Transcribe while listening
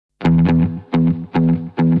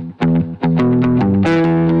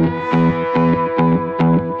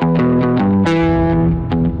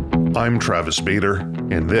Travis Bader,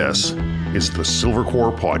 and this is the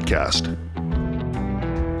Silvercore Podcast.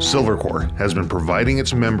 Silvercore has been providing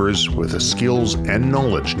its members with the skills and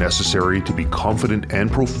knowledge necessary to be confident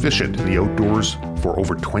and proficient in the outdoors for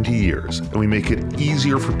over 20 years, and we make it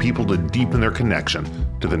easier for people to deepen their connection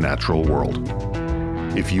to the natural world.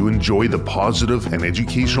 If you enjoy the positive and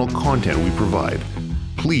educational content we provide,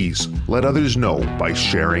 please let others know by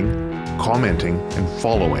sharing, commenting, and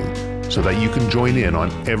following so that you can join in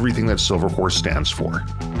on everything that Silvercore stands for.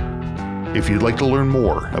 If you'd like to learn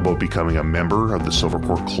more about becoming a member of the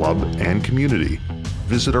Silvercore Club and community,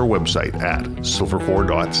 visit our website at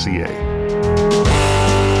silvercore.ca.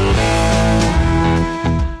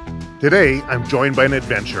 Today, I'm joined by an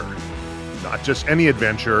adventurer. Not just any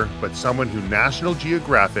adventurer, but someone who National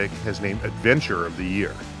Geographic has named Adventurer of the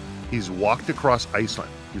Year. He's walked across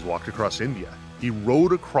Iceland. He's walked across India. He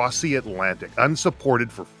rode across the Atlantic,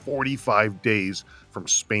 unsupported for 45 days from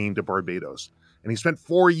Spain to Barbados. And he spent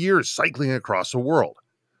 4 years cycling across the world.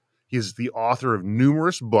 He is the author of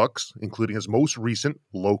numerous books, including his most recent,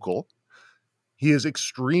 Local. He is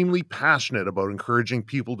extremely passionate about encouraging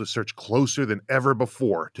people to search closer than ever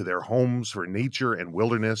before to their homes for nature and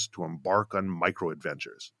wilderness to embark on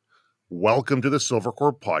micro-adventures. Welcome to the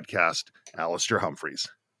Silvercore Podcast, Alastair Humphreys.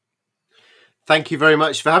 Thank you very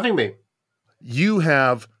much for having me. You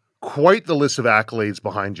have quite the list of accolades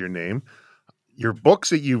behind your name. Your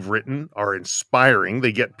books that you've written are inspiring.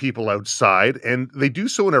 They get people outside, and they do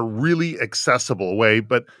so in a really accessible way.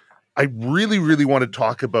 But I really want to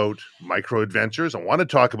talk about micro-adventures. I want to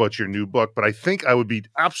talk about your new book, but I think I would be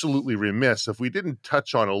absolutely remiss if we didn't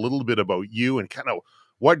touch on a little bit about you and kind of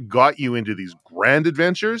what got you into these grand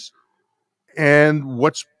adventures and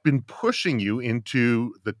what's been pushing you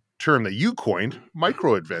into the term that you coined,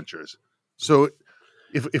 micro-adventures. So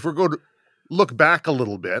if we're going to look back a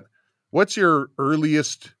little bit, what's your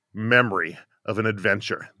earliest memory of an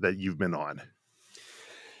adventure that you've been on?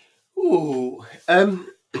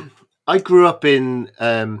 I grew up in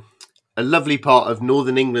a lovely part of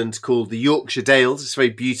northern England called the Yorkshire Dales. It's a very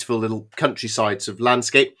beautiful little countryside sort of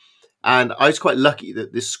landscape. And I was quite lucky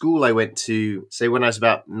that the school I went to, say when I was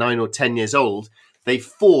about 9 or 10 years old, they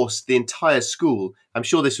forced the entire school. I'm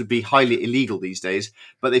sure this would be highly illegal these days,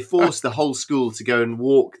 but they forced the whole school to go and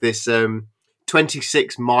walk this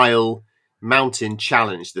 26-mile mountain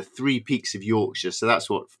challenge, the Three Peaks of Yorkshire. So that's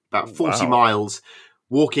about 40 miles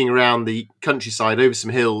walking around the countryside over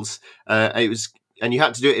some hills. And you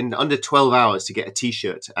had to do it in under 12 hours to get a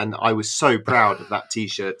T-shirt. And I was so proud of that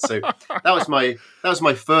T-shirt. So that was my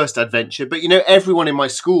first adventure. But, everyone in my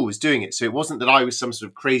school was doing it. So it wasn't that I was some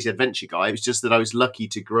sort of crazy adventure guy. It was just that I was lucky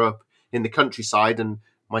to grow up in the countryside and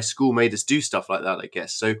my school made us do stuff like that, I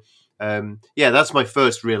guess. So, that's my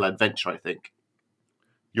first real adventure, I think.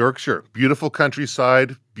 Yorkshire, beautiful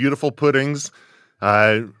countryside, beautiful puddings.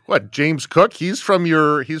 James Cook? He's one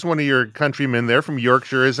of your countrymen there from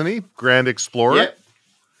Yorkshire, isn't he? Grand explorer.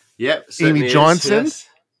 Yep. Amy Johnson. Yes.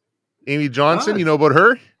 Amy Johnson, you know about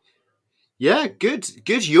her? Yeah,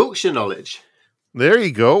 good Yorkshire knowledge. There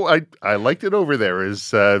you go. I liked it over there.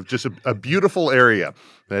 It's just a beautiful area.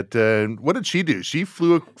 What did she do? She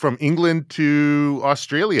flew from England to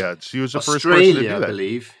Australia. She was the first person to do that. I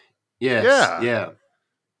believe. Yes. Yeah,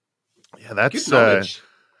 that's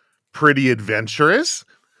pretty adventurous.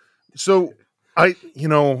 So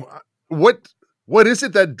what is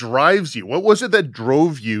it that drives you? What was it that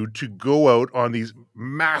drove you to go out on these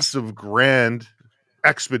massive grand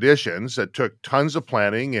expeditions that took tons of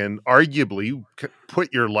planning and arguably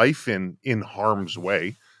put your life in harm's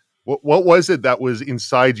way? What was it that was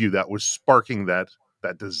inside you that was sparking that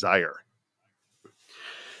desire?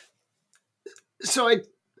 So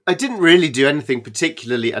I didn't really do anything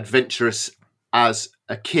particularly adventurous as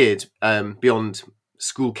a kid, beyond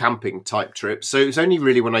school camping type trips. So it was only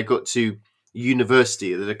really when I got to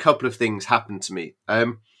university that a couple of things happened to me.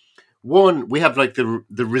 One, we have like the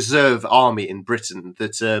reserve army in Britain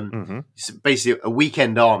that's it's basically a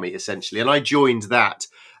weekend army essentially, and I joined that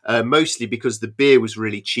mostly because the beer was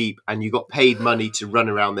really cheap and you got paid money to run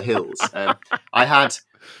around the hills. I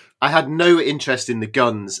had no interest in the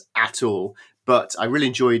guns at all, but I really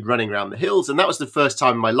enjoyed running around the hills, and that was the first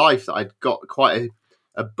time in my life that I'd got quite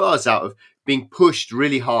a buzz out of being pushed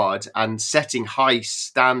really hard and setting high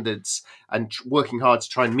standards and working hard to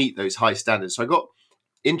try and meet those high standards. So I got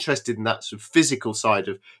interested in that sort of physical side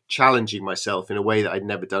of challenging myself in a way that I'd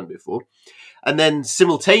never done before. And then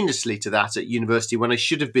simultaneously to that at university, when I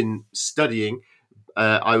should have been studying,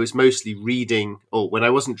 I was mostly reading, or when I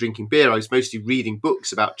wasn't drinking beer, I was mostly reading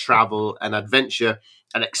books about travel and adventure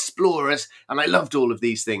and explorers. And I loved all of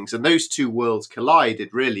these things. And those two worlds collided,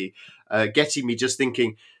 really, getting me just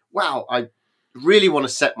thinking, wow, I really want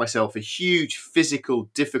to set myself a huge physical,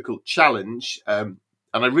 difficult challenge. And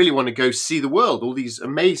I really want to go see the world, all these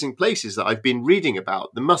amazing places that I've been reading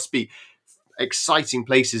about. There must be exciting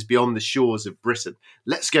places beyond the shores of Britain.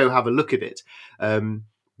 Let's go have a look at it.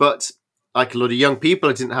 But like a lot of young people,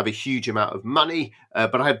 I didn't have a huge amount of money,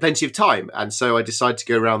 but I had plenty of time, and so I decided to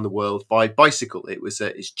go around the world by bicycle.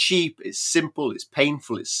 It's cheap, it's simple, it's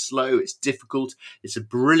painful, it's slow, it's difficult. It's a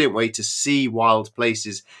brilliant way to see wild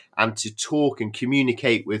places and to talk and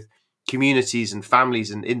communicate with communities and families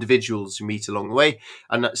and individuals who meet along the way.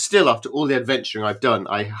 And still, after all the adventuring I've done,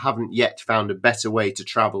 I haven't yet found a better way to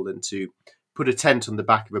travel than to put a tent on the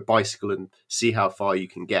back of a bicycle and see how far you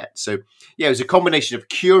can get. So, yeah, it was a combination of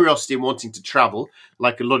curiosity and wanting to travel,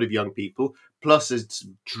 like a lot of young people, plus a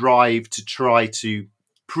drive to try to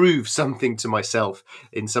prove something to myself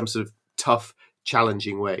in some sort of tough,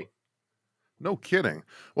 challenging way. No kidding.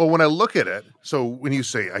 Well, when I look at it, so when you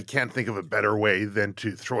say I can't think of a better way than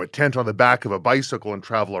to throw a tent on the back of a bicycle and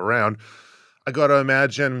travel around, I got to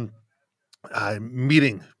imagine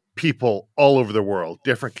meeting people all over the world,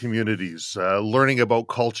 different communities, learning about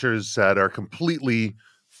cultures that are completely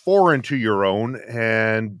foreign to your own,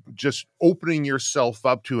 and just opening yourself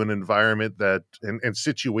up to an environment that and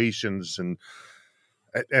situations and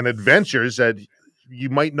adventures that you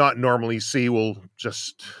might not normally see. Will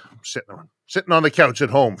just sitting on the couch at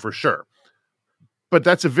home for sure. But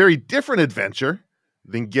that's a very different adventure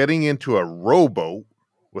than getting into a rowboat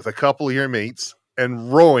with a couple of your mates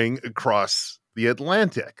and rowing across the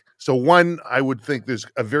Atlantic. So, one, I would think there's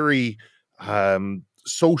a very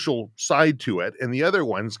social side to it, and the other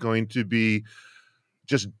one's going to be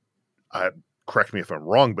just, uh, correct me if I'm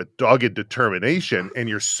wrong, but dogged determination. And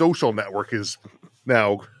your social network is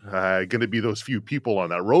now going to be those few people on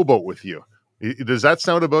that rowboat with you. Does that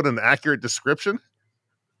sound about an accurate description?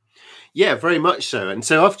 Yeah, very much so. And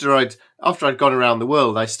so after I'd gone around the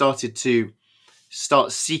world, I started to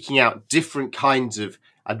start seeking out different kinds of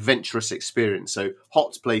adventurous experience. So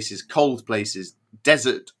hot places, cold places,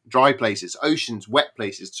 desert, dry places, oceans, wet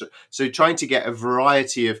places. So trying to get a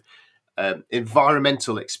variety of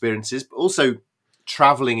environmental experiences, but also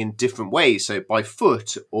traveling in different ways. So by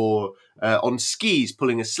foot or on skis,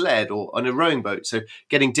 pulling a sled or on a rowing boat. So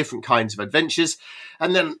getting different kinds of adventures.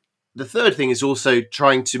 And then the third thing is also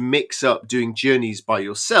trying to mix up doing journeys by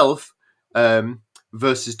yourself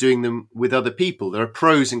versus doing them with other people. There are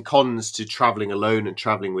pros and cons to traveling alone and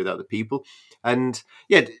traveling with other people. And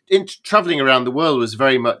yeah, traveling around the world was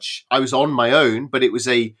very much, I was on my own, but it was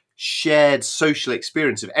a shared social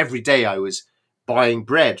experience of every day I was buying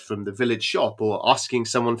bread from the village shop or asking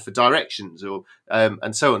someone for directions or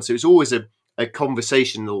and so on. So it was always a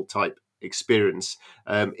conversational type experience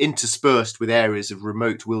interspersed with areas of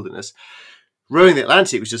remote wilderness. Rowing the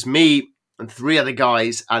Atlantic was just me and three other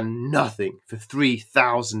guys and nothing for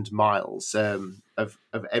 3,000 miles of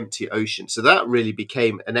empty ocean. So that really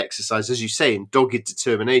became an exercise, as you say, in dogged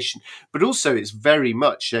determination. But also, it's very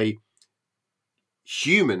much a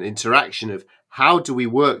human interaction of how do we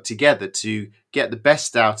work together to get the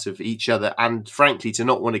best out of each other and frankly to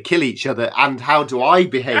not want to kill each other, and how do I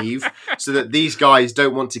behave so that these guys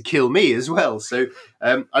don't want to kill me as well. So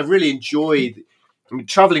I really enjoyed, I mean,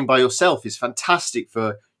 traveling by yourself is fantastic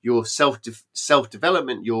for your self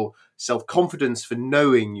development, your self confidence, for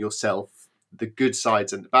knowing yourself, the good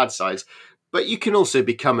sides and the bad sides. But you can also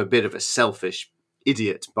become a bit of a selfish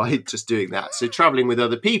idiot by just doing that. So traveling with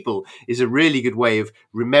other people is a really good way of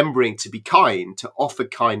remembering to be kind, to offer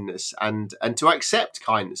kindness, and to accept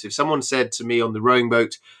kindness. If someone said to me on the rowing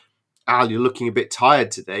boat, Al, you're looking a bit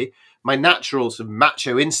tired today, my natural sort of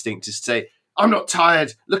macho instinct is to say, I'm not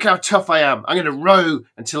tired, look how tough I am, I'm going to row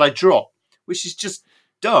until I drop, which is just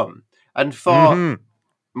dumb and far Mm-hmm.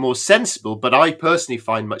 more sensible, but I personally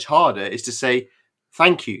find much harder, is to say,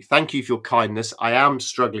 thank you. Thank you for your kindness. I am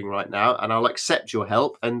struggling right now and I'll accept your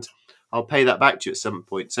help and I'll pay that back to you at some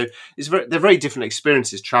point. So they're very different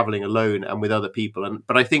experiences traveling alone and with other people.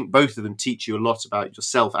 But I think both of them teach you a lot about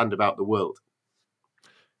yourself and about the world.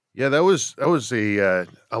 Yeah, that was a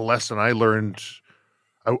lesson I learned.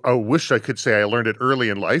 I wish I could say I learned it early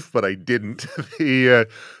in life, but I didn't. The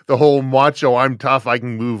whole macho, I'm tough, I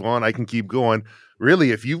can move on, I can keep going.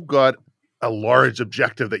 Really, if you've got a large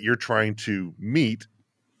objective that you're trying to meet,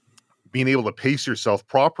 being able to pace yourself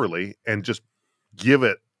properly and just give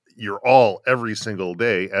it your all every single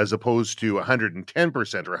day, as opposed to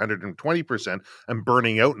 110% or 120% and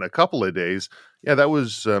burning out in a couple of days. Yeah, that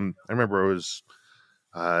was. I remember I was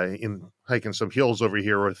in hiking some hills over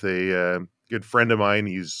here with a good friend of mine.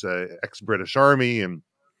 He's ex British Army, and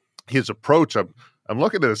his approach I'm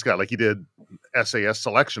looking at this guy like he did SAS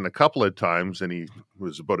selection a couple of times, and he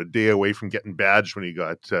was about a day away from getting badged when he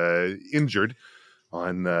got injured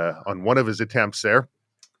on one of his attempts there.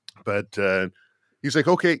 But he's like,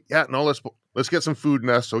 okay, yeah, no, let's get some food in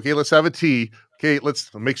us. Okay, let's have a tea. Okay,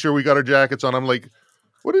 let's make sure we got our jackets on. I'm like,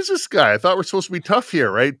 what is this guy? I thought we're supposed to be tough here,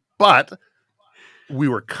 right? But we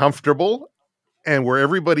were comfortable, and where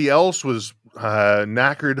everybody else was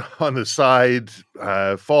knackered on the side,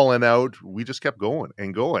 falling out, we just kept going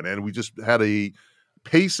and going, and we just had a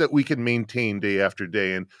pace that we could maintain day after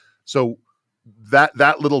day. And so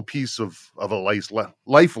that little piece of a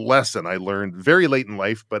life lesson I learned very late in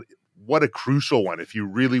life, but what a crucial one if you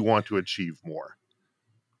really want to achieve more.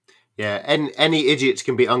 Yeah, and any idiot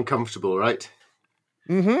can be uncomfortable, right?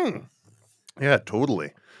 Mm-hmm. Yeah,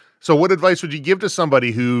 totally. So what advice would you give to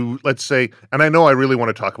somebody who, let's say, and I know I really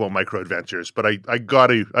want to talk about micro adventures, but I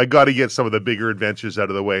gotta get some of the bigger adventures out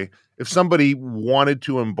of the way. If somebody wanted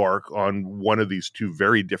to embark on one of these two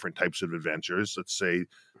very different types of adventures, let's say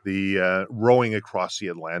the rowing across the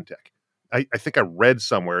Atlantic. I think I read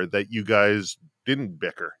somewhere that you guys didn't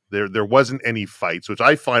bicker. There wasn't any fights, which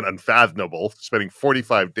I find unfathomable, spending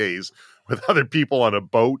 45 days with other people on a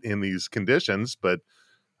boat in these conditions, but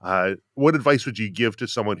what advice would you give to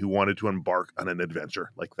someone who wanted to embark on an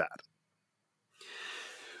adventure like that?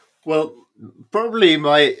 Well, probably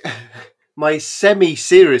my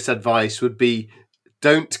semi-serious advice would be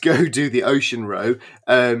don't go do the ocean row.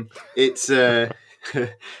 It's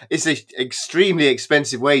it's an extremely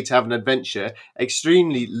expensive way to have an adventure,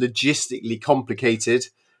 extremely logistically complicated,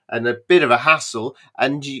 and a bit of a hassle.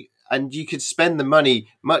 And you could spend the money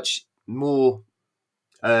much more,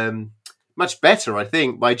 um, much better, I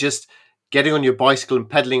think, by just getting on your bicycle and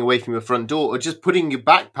pedaling away from your front door, or just putting your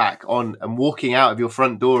backpack on and walking out of your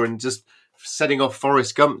front door and just setting off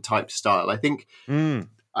Forrest Gump type style. Mm,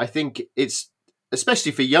 I think it's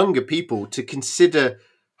especially for younger people to consider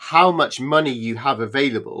how much money you have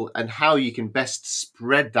available and how you can best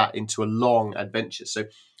spread that into a long adventure. So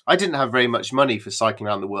I didn't have very much money for cycling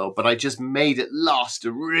around the world, but I just made it last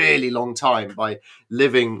a really long time by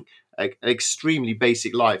living an extremely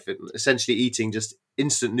basic life and essentially eating just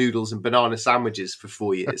instant noodles and banana sandwiches for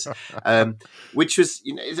 4 years, which was,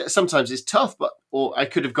 sometimes it's tough, but or I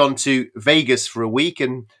could have gone to Vegas for a week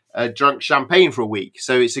and drunk champagne for a week.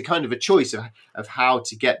 So it's a kind of a choice of how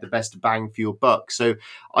to get the best bang for your buck. So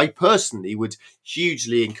I personally would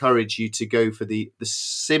hugely encourage you to go for the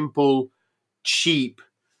simple, cheap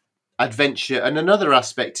adventure. And another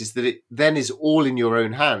aspect is that it then is all in your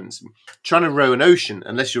own hands. Trying to row an ocean,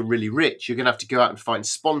 unless you're really rich, you're going to have to go out and find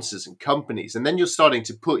sponsors and companies, and then you're starting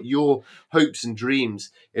to put your hopes and dreams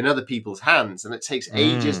in other people's hands, and it takes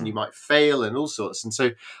ages and you mm. might fail and all sorts. And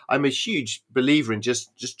so I'm a huge believer in just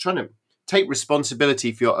trying to take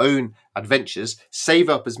responsibility for your own adventures, save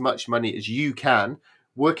up as much money as you can,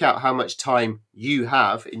 work out how much time you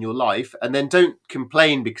have in your life, and then don't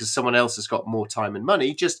complain because someone else has got more time and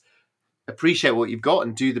money. Just appreciate what you've got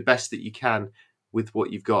and do the best that you can with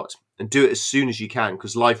what you've got, and do it as soon as you can,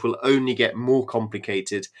 because life will only get more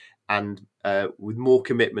complicated and with more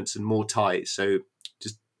commitments and more ties. So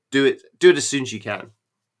just do it as soon as you can.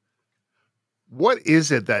 What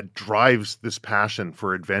is it that drives this passion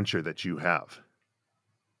for adventure that you have?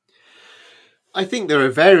 I think there are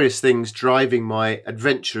various things driving my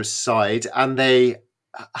adventurous side, and they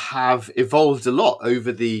have evolved a lot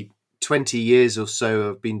over the 20 years or so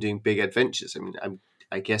I've been doing big adventures. I mean,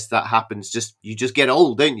 I guess that happens, just you just get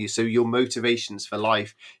old, don't you? So your motivations for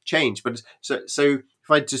life change. But so if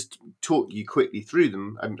I just talk you quickly through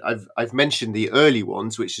them, I've mentioned the early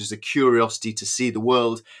ones, which is a curiosity to see the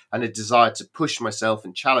world and a desire to push myself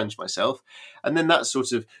and challenge myself, and then that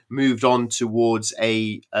sort of moved on towards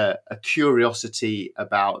a curiosity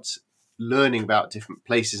about learning about different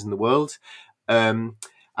places in the world.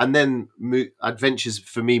 And then adventures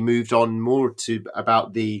for me moved on more to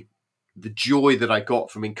about the joy that I got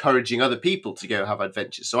from encouraging other people to go have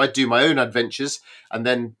adventures. So I do my own adventures, and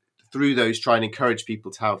then through those try and encourage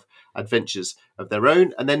people to have adventures of their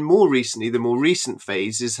own. And then more recently, the more recent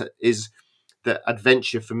phase is that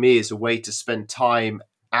adventure for me is a way to spend time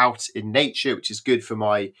out in nature, which is good for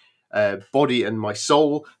my body and my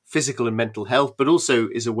soul, physical and mental health, but also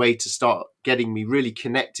is a way to start getting me really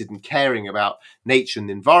connected and caring about nature and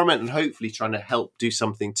the environment, and hopefully trying to help do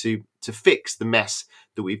something to fix the mess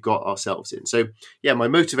that we've got ourselves in. So yeah, my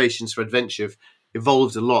motivations for adventure have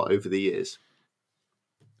evolved a lot over the years.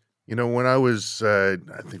 When I was, I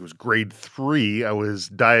think it was grade 3, I was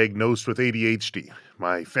diagnosed with ADHD.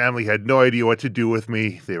 My family had no idea what to do with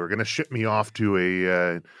me. They were going to ship me off to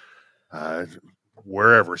a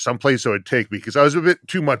wherever, someplace I would take me because I was a bit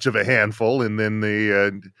too much of a handful. And then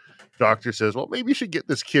the doctor says, well, maybe you should get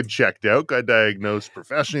this kid checked out. Got diagnosed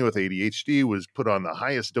professionally with ADHD, was put on the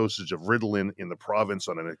highest dosage of Ritalin in the province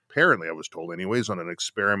on apparently, I was told anyways, on an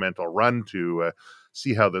experimental run to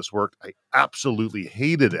see how this worked. I absolutely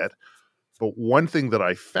hated it. But one thing that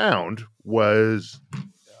I found was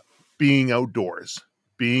being outdoors,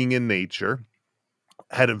 being in nature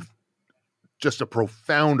had just a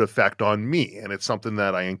profound effect on me. And it's something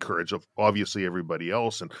that I encourage of obviously everybody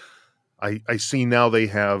else. And I see now they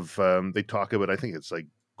have, they talk about, I think it's like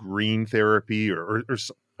green therapy or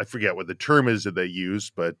I forget what the term is that they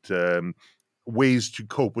use, but ways to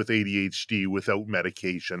cope with ADHD without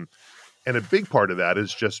medication. And a big part of that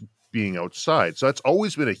is just being outside. So that's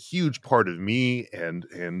always been a huge part of me and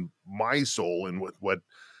my soul and what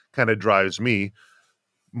kind of drives me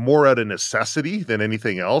more out of necessity than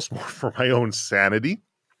anything else, more for my own sanity.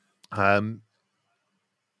 Um,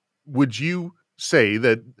 would you say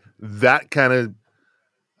that that kind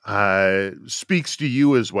of speaks to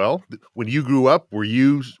you as well? When you grew up, were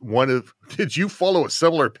you did you follow a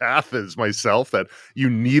similar path as myself that you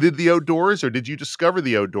needed the outdoors, or did you discover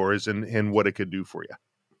the outdoors and what it could do for you?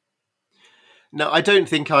 No, I don't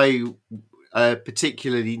think I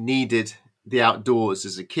particularly needed the outdoors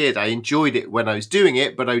as a kid. I enjoyed it when I was doing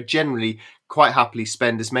it, but I would generally quite happily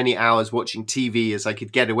spend as many hours watching TV as I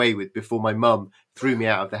could get away with before my mum threw me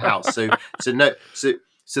out of the house. So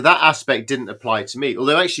that aspect didn't apply to me.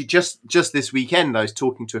 Although actually, just this weekend, I was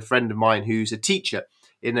talking to a friend of mine who's a teacher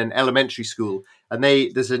in an elementary school, and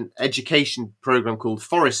there's an education program called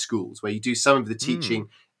Forest Schools where you do some of the teaching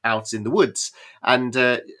out in the woods.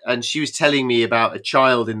 And she was telling me about a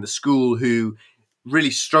child in the school who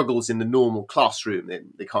really struggles in the normal classroom.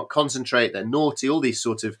 They can't concentrate, they're naughty, all these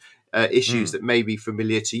sort of issues that may be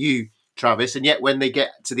familiar to you, Travis. And yet when they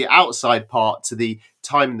get to the outside part, to the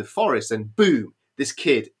time in the forest, and boom, this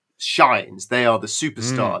kid shines. They are the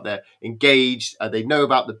superstar. They're engaged. They know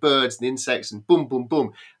about the birds and the insects, and boom, boom,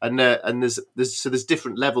 boom. And there's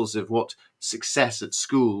different levels of what success at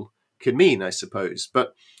school can mean, I suppose.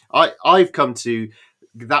 But I've come to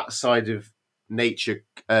that side of nature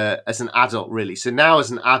as an adult, really. So now,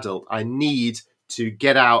 as an adult, I need to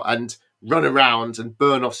get out and run around and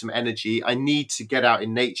burn off some energy. I need to get out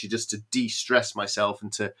in nature just to de-stress myself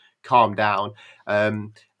and to calm down.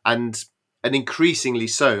 And increasingly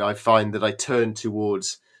so, I find that I turn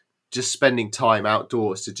towards just spending time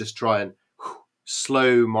outdoors to just try and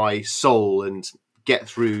slow my soul and get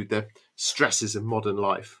through the stresses of modern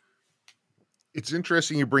life. It's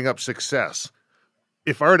interesting you bring up success.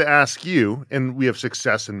 If I were to ask you, and we have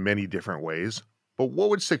success in many different ways, but what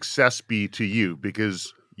would success be to you?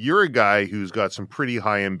 Because you're a guy who's got some pretty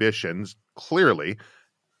high ambitions. Clearly,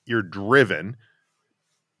 you're driven.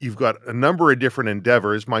 You've got a number of different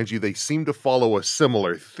endeavors. Mind you, they seem to follow a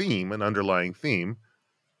similar theme, an underlying theme.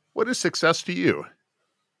 What is success to you?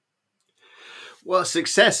 Well,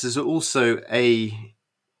 success is also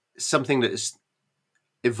something that's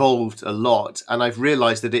evolved a lot, and I've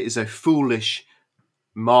realized that it is a foolish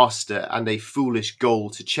master and a foolish goal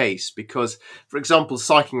to chase. Because, for example,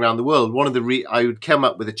 cycling around the world, one of the I would come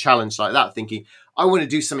up with a challenge like that, thinking I want to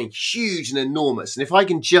do something huge and enormous, and if I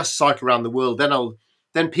can just cycle around the world,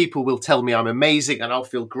 then people will tell me I'm amazing, and I'll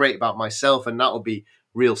feel great about myself, and that will be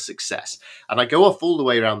real success. And I go off all the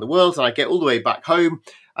way around the world, and I get all the way back home,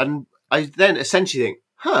 and I then essentially think,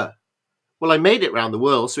 well, I made it around the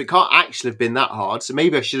world, so it can't actually have been that hard. So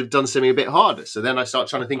maybe I should have done something a bit harder. So then I start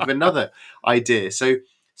trying to think of another idea. So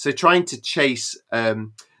trying to chase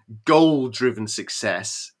goal-driven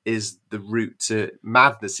success is the route to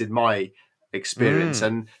madness in my experience,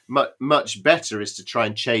 and much better is to try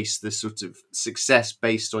and chase the sort of success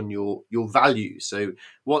based on your values. So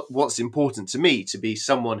what's important to me, to be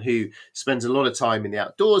someone who spends a lot of time in the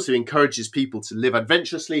outdoors, who encourages people to live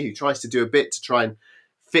adventurously, who tries to do a bit to try and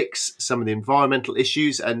fix some of the environmental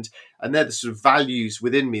issues, and they're the sort of values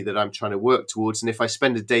within me that I'm trying to work towards. And if I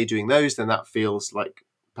spend a day doing those, then that feels like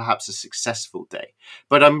perhaps a successful day.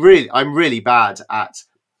 But I'm really bad at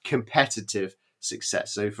competitive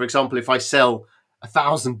success. So, for example, if I sell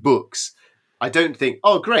 1,000 books, I don't think,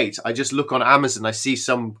 oh, great. I just look on Amazon, I see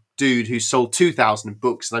some dude who sold 2,000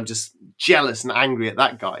 books, and I'm just jealous and angry at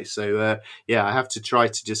that guy. So, I have to try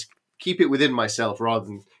to just keep it within myself rather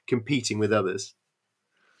than competing with others.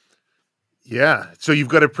 Yeah. So you've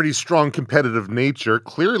got a pretty strong competitive nature.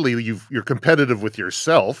 Clearly, you're competitive with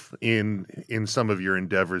yourself in some of your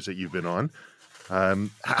endeavors that you've been on.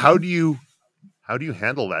 How do you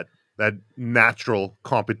handle that natural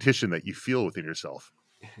competition that you feel within yourself?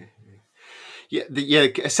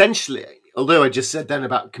 Essentially, although I just said then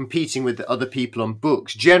about competing with other people on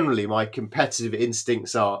books, generally my competitive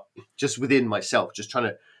instincts are just within myself, just trying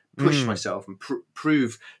to push Mm. myself and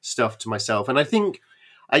prove stuff to myself. And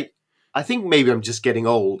I, I think maybe I'm just getting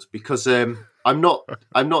old because I'm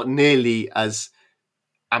not nearly as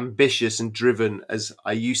ambitious and driven as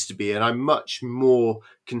I used to be, and I'm much more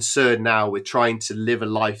concerned now with trying to live a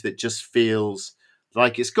life that just feels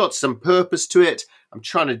like it's got some purpose to it. I'm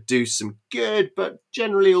trying to do some good, but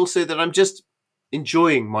generally also that I'm just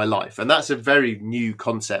enjoying my life, and that's a very new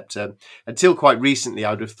concept. Until quite recently,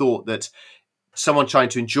 I would have thought that someone trying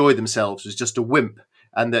to enjoy themselves was just a wimp,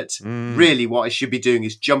 and that Mm. really what I should be doing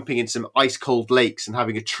is jumping in some ice cold lakes and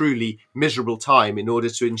having a truly miserable time in order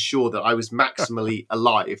to ensure that I was maximally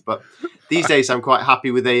alive. But these days, I'm quite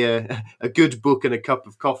happy with a good book and a cup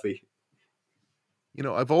of coffee.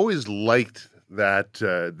 I've always liked that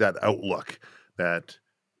outlook that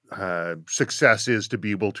success is to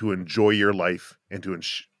be able to enjoy your life and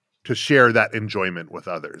to share that enjoyment with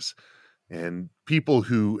others. And people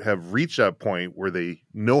who have reached that point where they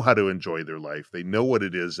know how to enjoy their life, they know what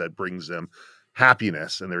it is that brings them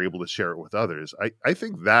happiness, and they're able to share it with others. I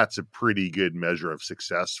think that's a pretty good measure of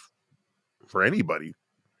success for anybody.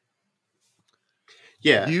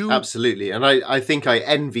 Yeah, You, absolutely. And I think I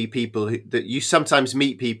envy people that you sometimes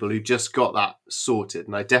meet people who just got that sorted.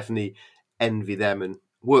 And I definitely envy them and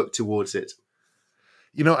work towards it.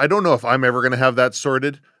 I don't know if I'm ever going to have that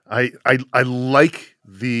sorted. I like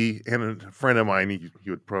and a friend of mine, he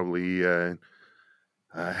would probably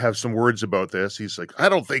have some words about this. He's like, I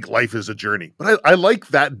don't think life is a journey, but I like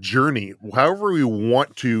that journey. However, we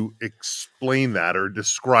want to explain that or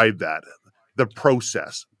describe that, the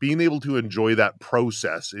process, being able to enjoy that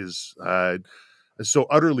process is so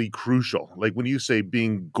utterly crucial. Like when you say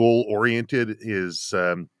being goal oriented is,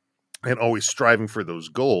 and always striving for those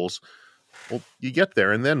goals, well, you get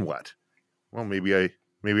there, and then what? Well, maybe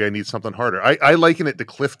I need something harder. I liken it to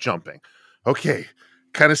cliff jumping. Okay,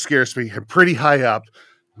 kind of scares me. I'm pretty high up.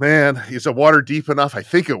 Man, is the water deep enough? I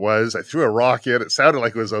think it was. I threw a rock in. It sounded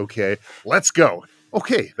like it was okay. Let's go.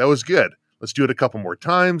 Okay, that was good. Let's do it a couple more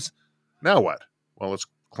times. Now what? Well, let's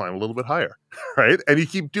climb a little bit higher, right? And you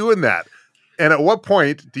keep doing that. And at what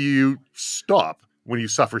point do you stop? When you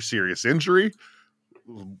suffer serious injury?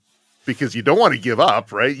 Because you don't want to give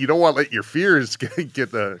up, right? You don't want to let your fears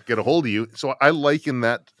get a hold of you. So I liken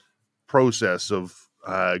that process of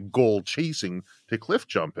goal chasing to cliff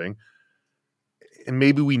jumping, and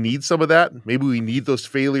maybe we need some of that. Maybe we need those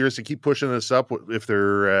failures to keep pushing us up if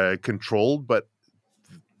they're controlled. But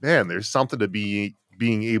man, there's something to being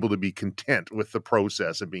able to be content with the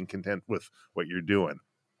process and being content with what you're doing.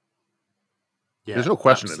 There's Yeah, no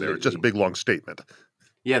question in there. It's just a absolutely. big long statement.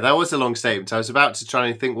 Yeah, that was a long statement. I was about to try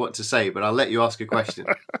and think what to say, but I'll let you ask a question.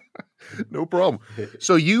 No problem.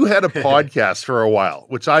 So you had a podcast for a while,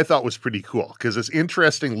 which I thought was pretty cool because it's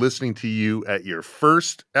interesting listening to you at your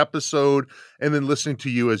first episode and then listening to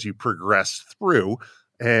you as you progress through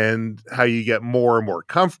and how you get more and more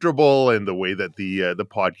comfortable and the way that the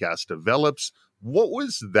podcast develops. What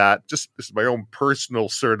was that? Just this is my own personal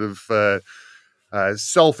sort of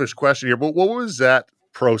selfish question here, but what was that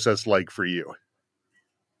process like for you?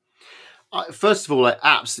 First of all, I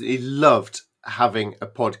absolutely loved having a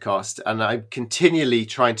podcast, and I'm continually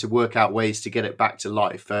trying to work out ways to get it back to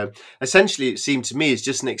life. Essentially, it seemed to me it's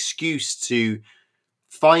just an excuse to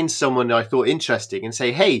find someone I thought interesting and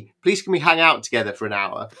say, "Hey, please can we hang out together for an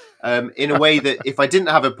hour?" In a way that if I didn't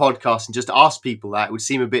have a podcast and just ask people that, it would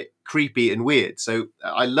seem a bit creepy and weird. So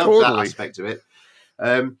I love that Totally. aspect of it.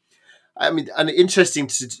 Um, I mean, and interesting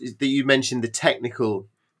that you mentioned the technical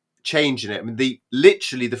change in it. I mean,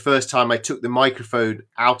 literally the first time I took the microphone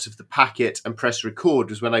out of the packet and pressed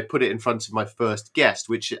record was when I put it in front of my first guest,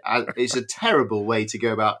 which is a terrible way to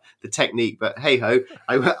go about the technique. But hey ho,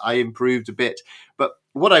 I improved a bit. But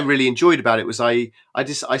what I really enjoyed about it was I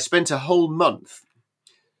spent a whole month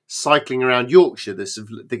cycling around Yorkshire,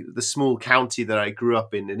 the small county that I grew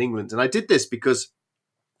up in England, and I did this because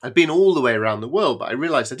I'd been all the way around the world, but I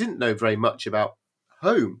realized I didn't know very much about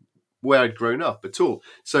home, where I'd grown up at all.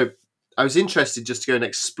 So I was interested just to go and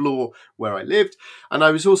explore where I lived. And I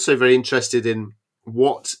was also very interested in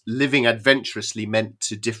what living adventurously meant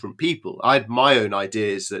to different people. I had my own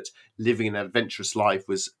ideas that living an adventurous life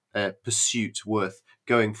was a pursuit worth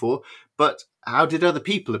going for. But how did other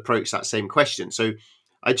people approach that same question? So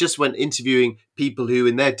I just went interviewing people who,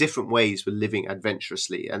 in their different ways, were living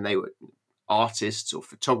adventurously, and they were artists or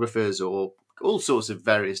photographers or all sorts of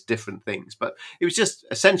various different things. But it was just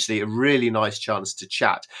essentially a really nice chance to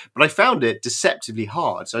chat. But I found it deceptively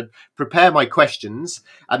hard. So I'd prepare my questions,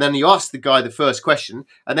 and then you ask the guy the first question,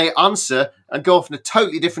 and they answer and go off in a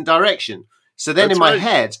totally different direction. So then That's in my right.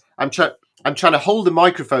 head, I'm trying to hold the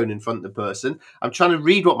microphone in front of the person. I'm trying to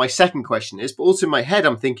read what my second question is, but also in my head,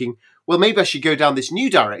 I'm thinking, well, maybe I should go down this new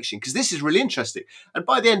direction because this is really interesting. And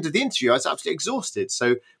by the end of the interview, I was absolutely exhausted.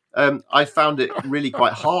 So I found it really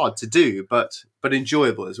quite hard to do, but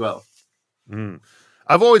enjoyable as well. Mm.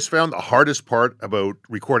 I've always found the hardest part about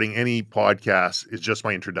recording any podcast is just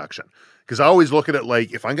my introduction. Because I always look at it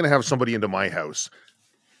like, if I'm going to have somebody into my house,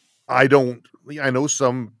 I know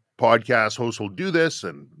some podcast hosts will do this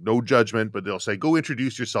and no judgment, but they'll say, go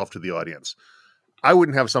introduce yourself to the audience. I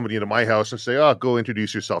wouldn't have somebody into my house and say, oh, go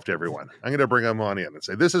introduce yourself to everyone. I'm going to bring them on in and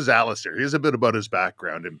say, this is Alastair. Here's a bit about his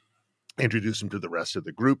background and introduce him to the rest of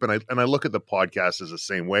the group. And I look at the podcast as the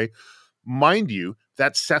same way. Mind you,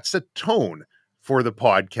 that sets a tone for the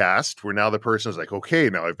podcast where now the person is like,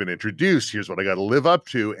 okay, now I've been introduced. Here's what I got to live up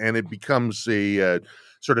to. And it becomes a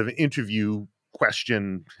sort of an interview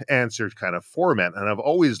question answer kind of format. And I've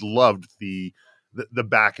always loved the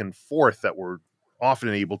back and forth that we're often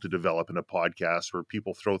able to develop in a podcast where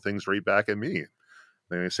people throw things right back at me.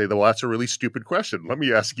 They say, well, that's a really stupid question. Let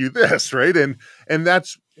me ask you this, right? And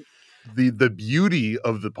that's the beauty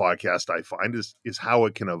of the podcast, I find, is how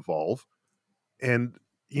it can evolve. And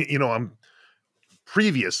I'm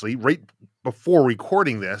previously, right before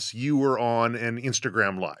recording this, you were on an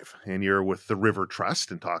Instagram Live and you're with the River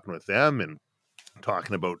Trust and talking with them and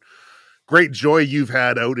talking about great joy you've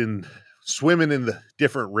had out in swimming in the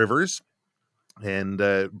different rivers, and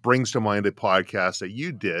brings to mind a podcast that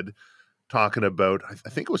you did talking about, I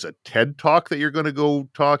think it was a TED talk that you're going to go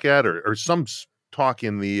talk at, or some talk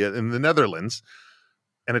in the Netherlands,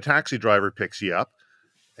 and a taxi driver picks you up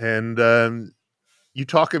and you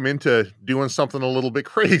talk him into doing something a little bit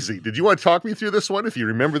crazy. Did you want to talk me through this one, if you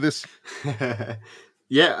remember this?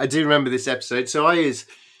 Yeah, I do remember this episode. So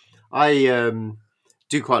I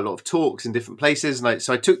do quite a lot of talks in different places, and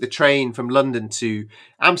so I took the train from London to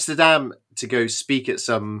Amsterdam to go speak at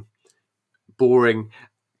some boring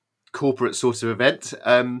corporate sort of event.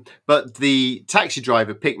 But the taxi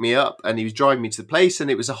driver picked me up and he was driving me to the place, and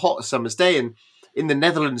it was a hot summer's day. And in the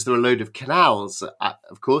Netherlands, there are a load of canals.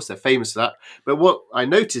 Of course, they're famous for that. But what I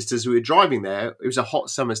noticed as we were driving there, it was a hot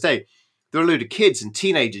summer's day. There were a load of kids and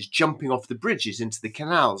teenagers jumping off the bridges into the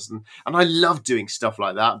canals. And I love doing stuff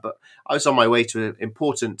like that. But I was on my way to an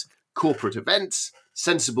important corporate event,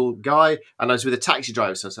 sensible guy, and I was with a taxi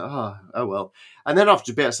driver. So I was like, oh well. And then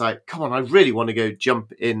after a bit, I was like, come on, I really want to go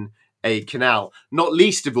jump in a canal. Not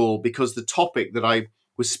least of all because the topic that I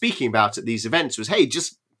was speaking about at these events was, hey,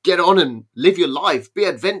 just get on and live your life, be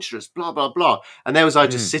adventurous, blah, blah, blah. And there was I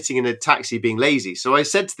just sitting in a taxi being lazy. So I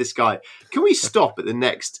said to this guy, can we stop at the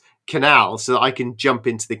next canal so that I can jump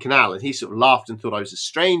into the canal? And he sort of laughed and thought I was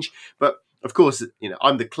strange. But of course,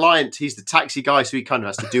 I'm the client, he's the taxi guy, so he kind of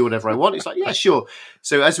has to do whatever I want. He's like, yeah, sure.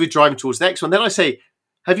 So as we're driving towards the next one, then I say,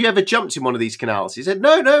 have you ever jumped in one of these canals? He said,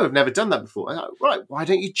 no, I've never done that before. I was like, right, why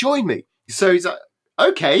don't you join me? So he's like,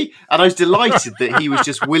 okay. And I was delighted that he was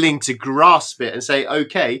just willing to grasp it and say,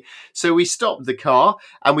 okay. So we stopped the car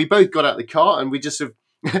and we both got out of the car and we just sort of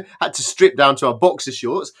had to strip down to our boxer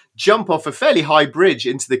shorts, jump off a fairly high bridge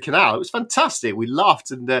into the canal. It was fantastic. We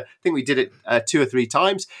laughed, and I think we did it 2 or 3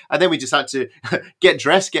 times. And then we just had to get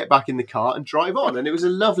dressed, get back in the car and drive on. And it was a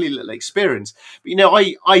lovely little experience. But,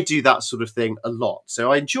 I do that sort of thing a lot.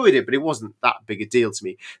 So I enjoyed it, but it wasn't that big a deal to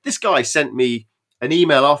me. This guy sent me an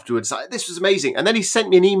email afterwards, like, this was amazing. And then he sent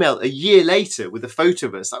me an email a year later with a photo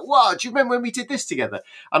of us, like, wow, do you remember when we did this together?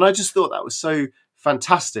 And I just thought that was so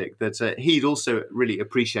fantastic that he'd also really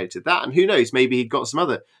appreciated that. And who knows, maybe he'd got some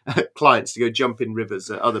other clients to go jump in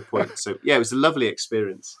rivers at other points. So yeah, it was a lovely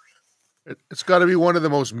experience. It's got to be one of the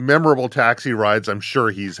most memorable taxi rides I'm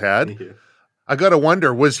sure he's had. Yeah. I got to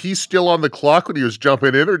wonder, was he still on the clock when he was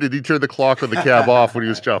jumping in, or did he turn the clock on the cab off when he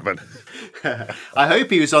was jumping? I hope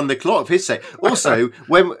he was on the clock for his sake. Also,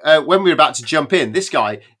 when we were about to jump in, this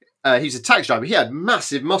guy, he's a taxi driver. He had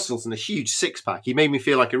massive muscles and a huge six-pack. He made me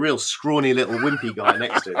feel like a real scrawny little wimpy guy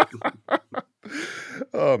next to him.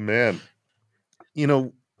 Oh, man.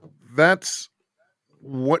 That's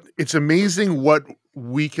it's amazing what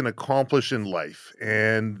we can accomplish in life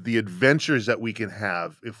and the adventures that we can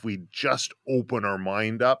have if we just open our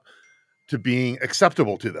mind up to being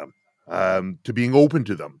acceptable to them, to being open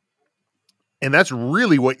to them. And that's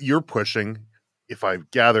really what you're pushing, if I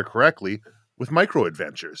gather correctly, with micro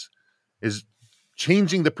adventures, is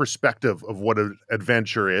changing the perspective of what an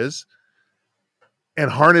adventure is and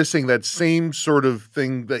harnessing that same sort of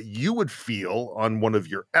thing that you would feel on one of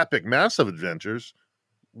your epic, massive adventures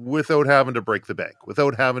without having to break the bank,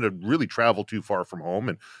 without having to really travel too far from home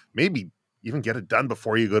and maybe even get it done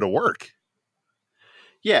before you go to work.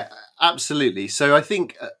 Yeah, absolutely. So I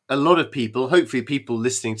think a lot of people, hopefully people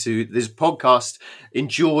listening to this podcast,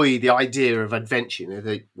 enjoy the idea of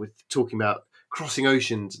adventure. We're talking about crossing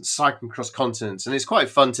oceans and cycling across continents, and it's quite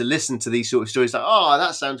fun to listen to these sort of stories like, oh,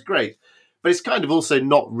 that sounds great. But it's kind of also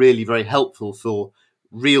not really very helpful for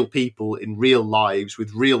real people in real lives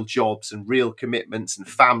with real jobs and real commitments and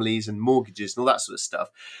families and mortgages and all that sort of stuff.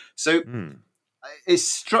 So it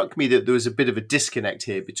struck me that there was a bit of a disconnect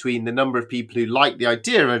here between the number of people who like the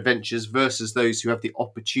idea of adventures versus those who have the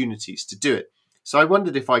opportunities to do it. So I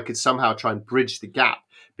wondered if I could somehow try and bridge the gap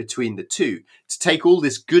between the two, to take all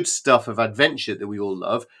this good stuff of adventure that we all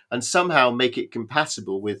love and somehow make it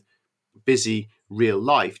compatible with busy real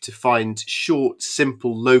life, to find short,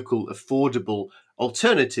 simple, local, affordable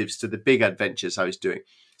alternatives to the big adventures I was doing.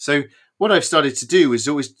 So what I've started to do was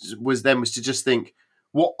to just think,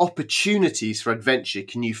 what opportunities for adventure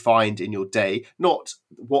can you find in your day, not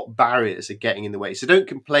what barriers are getting in the way. So don't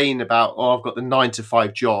complain about, oh, I've got the 9 to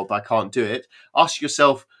 5 job, I can't do it. Ask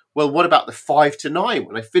yourself, well, what about the 5 to 9?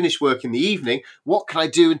 When I finish work in the evening, what can I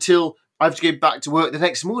do until I have to go back to work the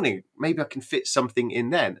next morning? Maybe I can fit something in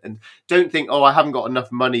then. And don't think, oh, I haven't got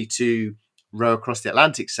enough money to row across the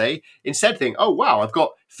Atlantic, say. Instead think, oh, wow, I've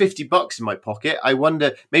got $50 in my pocket. I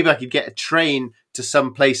wonder, maybe I could get a train to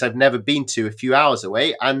some place I've never been to a few hours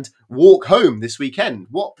away and walk home this weekend.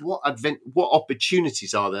 What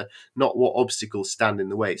opportunities are there, not what obstacles stand in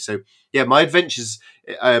the way? So yeah, my adventures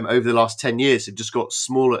over the last 10 years have just got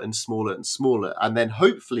smaller and smaller and smaller, and then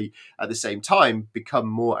hopefully at the same time become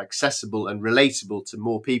more accessible and relatable to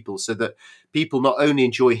more people, so that people not only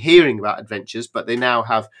enjoy hearing about adventures, but they now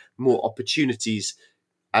have more opportunities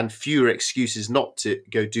and fewer excuses not to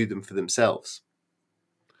go do them for themselves.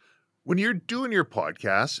 When you're doing your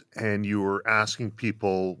podcast and you were asking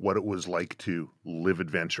people what it was like to live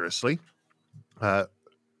adventurously, uh,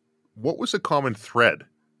 what was the common thread?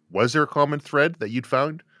 Was there a common thread that you'd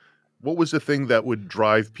found? What was the thing that would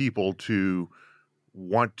drive people to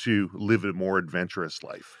want to live a more adventurous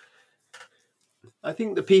life? I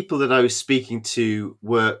think the people that I was speaking to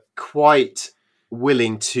were quite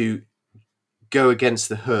willing to go against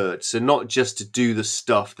the herd. So not just to do the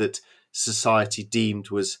stuff that society deemed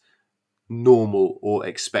was normal or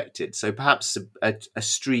expected. So perhaps a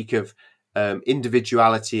streak of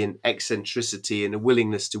individuality and eccentricity and a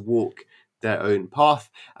willingness to walk their own path,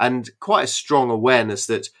 and quite a strong awareness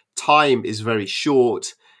that time is very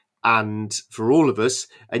short and for all of us,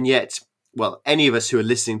 and yet, well, any of us who are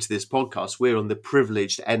listening to this podcast, we're on the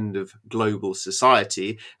privileged end of global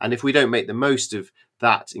society, and if we don't make the most of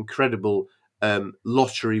that incredible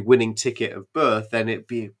lottery winning ticket of birth, then it'd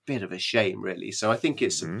be a bit of a shame, really. So I think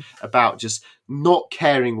it's about just not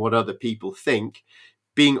caring what other people think,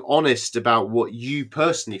 being honest about what you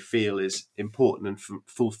personally feel is important and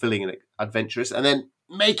fulfilling and adventurous, and then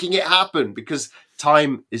making it happen, because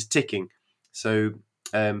time is ticking. So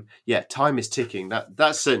yeah, time is ticking.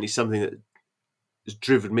 That's certainly something that has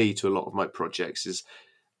driven me to a lot of my projects. Is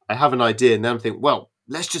I have an idea and then I think, well,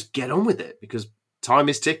 let's just get on with it because time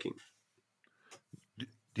is ticking.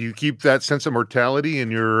 Do you keep that sense of mortality in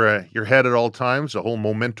your head at all times? The whole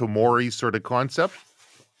memento mori sort of concept.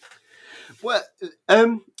 Well,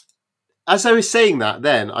 as I was saying that,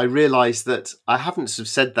 then I realised that I haven't sort of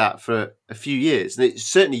said that for a few years, and it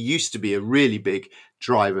certainly used to be a really big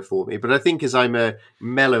driver for me. But I think as I'm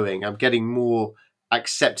mellowing, I'm getting more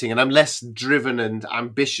accepting, and I'm less driven and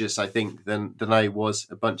ambitious, I think, than I was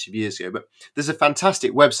a bunch of years ago. But there's a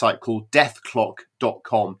fantastic website called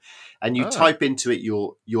deathclock.com, and you type into it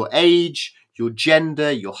your age, your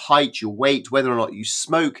gender, your height, your weight, whether or not you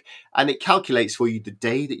smoke, and it calculates for you the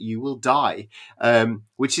day that you will die,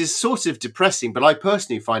 which is sort of depressing, but I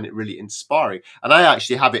personally find it really inspiring. And I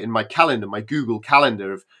actually have it in my calendar, my Google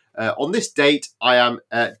Calendar, of on this date, I am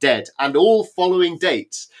dead, and all following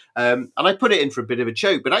dates. And I put it in for a bit of a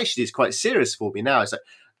joke, but actually it's quite serious for me now. It's like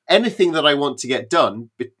anything that I want to get done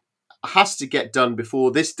has to get done before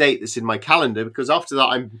this date that's in my calendar, because after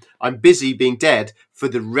that I'm busy being dead for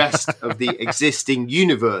the rest of the existing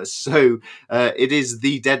universe. So it is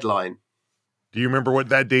the deadline. Do you remember what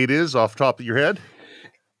that date is off the top of your head?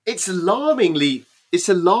 It's alarmingly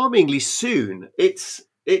soon. It's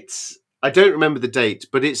I don't remember the date,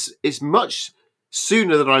 but it's much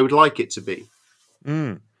sooner than I would like it to be.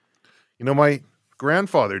 You know, my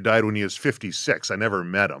grandfather died when he was 56. I never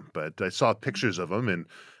met him, but I saw pictures of him and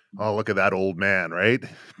oh, look at that old man, right?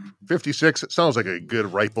 56, it sounds like a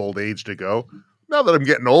good ripe old age to go. now that I'm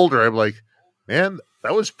getting older, I'm like, man,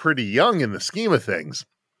 that was pretty young in the scheme of things.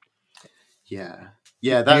 Yeah.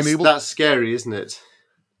 Yeah, Being able that's scary, isn't it?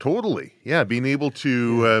 Totally. Yeah, being able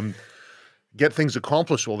to get things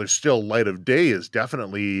accomplished while there's still light of day is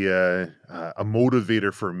definitely a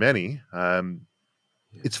motivator for many.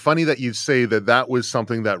 It's funny that you say that that was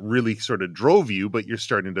something that really sort of drove you, but you're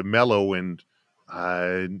starting to mellow and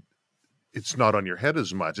uh, it's not on your head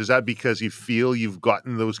as much. Is that because you feel you've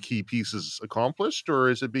gotten those key pieces accomplished, or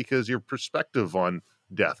is it because your perspective on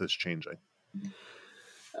death is changing?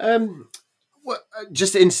 Um, well,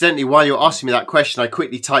 just incidentally, while you're asking me that question, I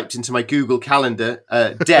quickly typed into my Google Calendar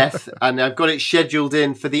death, and I've got it scheduled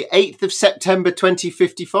in for the 8th of September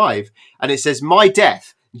 2055. And it says, my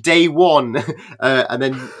death, day one. And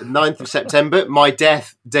then 9th of September, my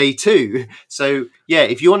death, day two. So, yeah,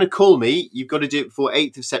 if you want to call me, you've got to do it before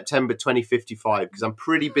 8th of September 2055, because I'm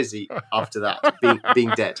pretty busy after that,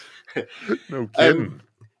 being dead. No um, kidding.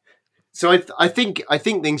 so I think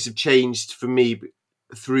things have changed for me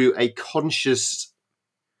through a conscious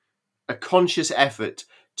effort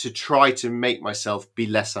to try to make myself be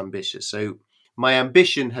less ambitious. So my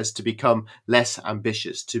ambition has to become less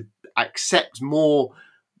ambitious, to accept more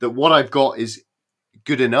that what I've got is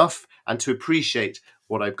good enough, and to appreciate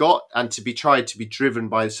what I've got, and to be tried to be driven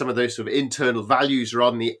by some of those sort of internal values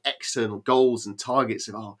rather than the external goals and targets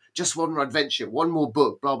of, oh, just one more adventure, one more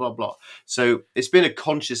book, blah, blah, blah. So it's been a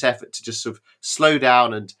conscious effort to just sort of slow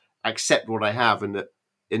down and accept what I have, and that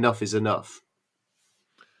enough is enough.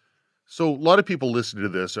 So, a lot of people listening to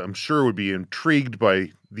this, I'm sure, would be intrigued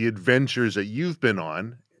by the adventures that you've been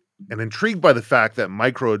on and intrigued by the fact that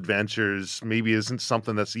micro adventures maybe isn't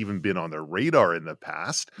something that's even been on their radar in the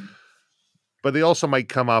past. But they also might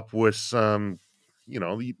come up with some,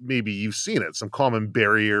 maybe you've seen it, some common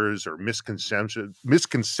barriers or misconceptions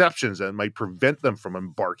that might prevent them from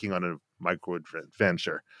embarking on a micro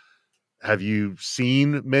adventure. Have you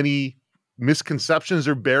seen many misconceptions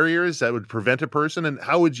or barriers that would prevent a person, and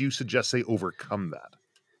how would you suggest they overcome that?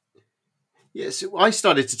 Yes, I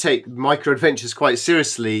started to take micro adventures quite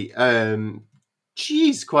seriously.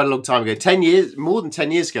 Quite a long time ago, 10 years, more than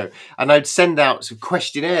 10 years ago, and I'd send out some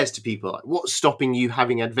questionnaires to people like, "What's stopping you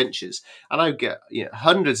having adventures?" And I'd get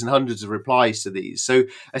hundreds and hundreds of replies to these. So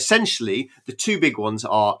essentially, the two big ones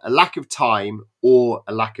are a lack of time or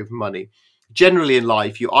a lack of money. Generally in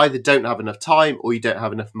life, you either don't have enough time or you don't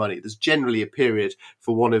have enough money. There's generally a period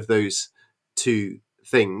for one of those two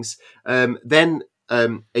things. Then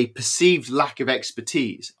a perceived lack of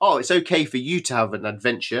expertise. Oh, it's okay for you to have an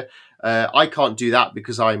adventure. I can't do that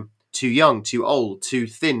because I'm too young, too old, too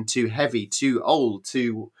thin, too heavy, too old,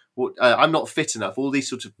 I'm not fit enough. All these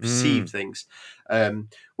sorts of perceived things.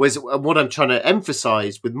 Whereas what I'm trying to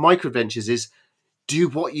emphasize with microadventures is do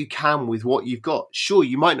what you can with what you've got. Sure,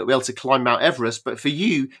 you might not be able to climb Mount Everest, but for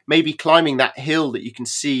you, maybe climbing that hill that you can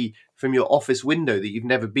see from your office window that you've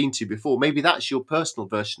never been to before, maybe that's your personal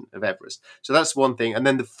version of Everest. So that's one thing. And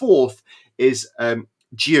then the fourth is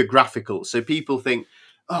geographical. So people think,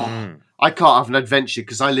 oh, I can't have an adventure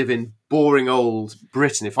because I live in boring old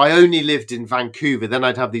Britain. If I only lived in Vancouver, then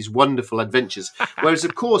I'd have these wonderful adventures. Whereas,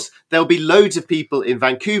 of course, there'll be loads of people in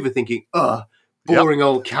Vancouver thinking, Yep. boring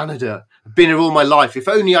old Canada. I've been here all my life. If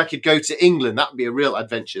only I could go to England, that'd be a real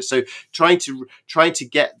adventure. So trying to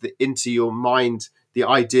get into your mind the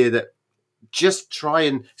idea that just try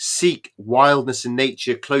and seek wildness and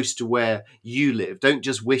nature close to where you live. Don't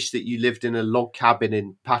just wish that you lived in a log cabin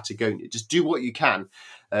in Patagonia. Just do what you can.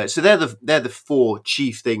 So they're the four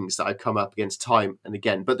chief things that I come up against time and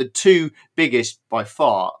again. But the two biggest by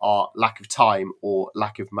far are lack of time or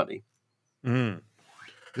lack of money. Isn't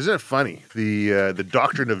it funny, the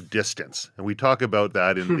doctrine of distance? And we talk about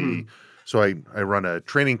that in the. So I run a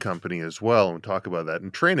training company as well, and talk about that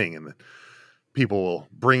in training. And people will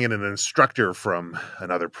bring in an instructor from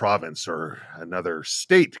another province or another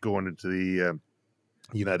state going into the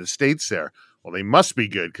United States there. Well, they must be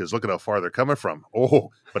good because look at how far they're coming from.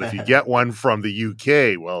 Oh, but if you get one from the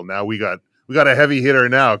UK, well, now we got a heavy hitter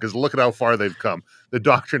now because look at how far they've come. The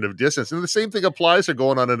doctrine of distance, and the same thing applies to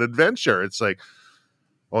going on an adventure. It's like,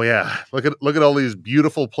 oh yeah, look at all these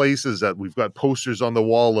beautiful places that we've got posters on the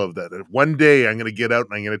wall of that. One day I'm going to get out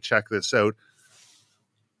and I'm going to check this out.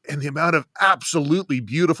 And the amount of absolutely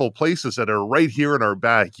beautiful places that are right here in our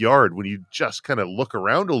backyard when you just kind of look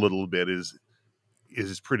around a little bit is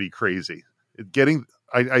pretty crazy.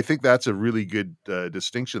 I think that's a really good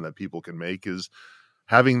distinction that people can make, is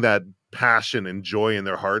having that passion and joy in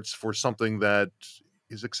their hearts for something that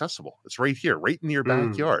is accessible. It's right here, right in your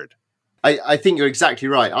backyard. I think you're exactly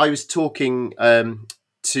right. I was talking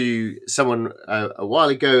to someone a while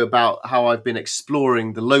ago about how I've been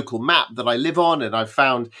exploring the local map that I live on, and I've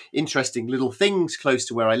found interesting little things close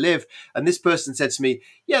to where I live. And this person said to me,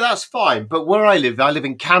 "Yeah, that's fine, but where I live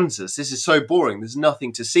in Kansas. This is so boring. There's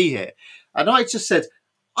nothing to see here." And I just said,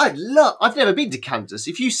 I've never been to Kansas.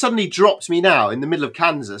 If you suddenly dropped me now in the middle of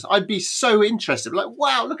Kansas, I'd be so interested. Like,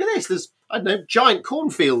 wow, look at this. There's, I don't know, giant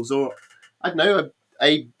cornfields, or I don't know,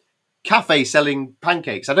 a cafe selling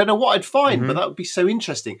pancakes. I don't know what I'd find, but Mm-hmm. that would be so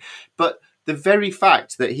interesting. But the very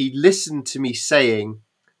fact that he listened to me saying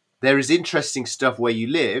there is interesting stuff where you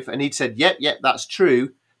live, and he'd said, yep, that's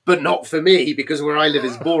true, but not for me because where I live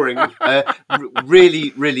is boring,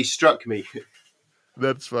 really, really struck me.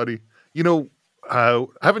 That's funny. You know, I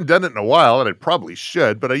haven't done it in a while, and I probably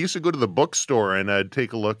should, but I used to go to the bookstore and I'd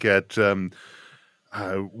take a look at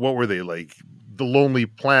what were they like? The Lonely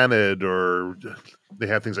Planet, or they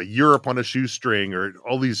have things like Europe on a Shoestring, or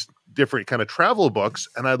all these different kind of travel books.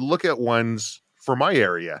 And I'd look at ones for my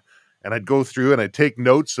area, and I'd go through and I'd take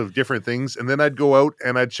notes of different things. And then I'd go out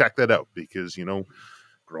and I'd check that out because,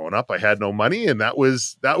 growing up, I had no money, and that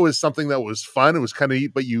was something that was fun. It was kind of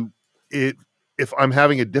neat, but it if I'm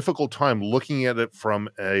having a difficult time looking at it from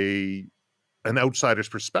an outsider's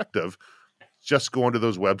perspective, just going to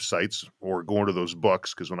those websites or going to those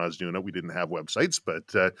books, because when I was doing it, we didn't have websites,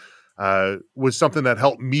 but was something that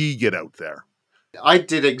helped me get out there. I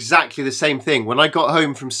did exactly the same thing when I got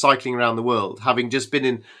home from cycling around the world, having just been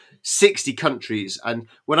in 60 countries. And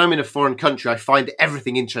when I'm in a foreign country, I find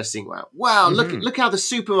everything interesting. Wow, Mm-hmm. look how the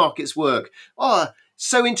supermarkets work. Oh,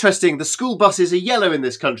 so interesting. The school buses are yellow in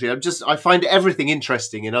this country. I find everything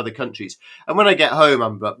interesting in other countries. And when I get home,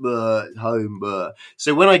 I'm like, home.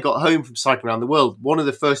 So when I got home from cycling around the world, one of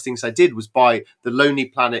the first things I did was buy the Lonely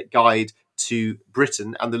Planet guide to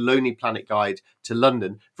Britain and the Lonely Planet guide to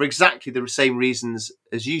London for exactly the same reasons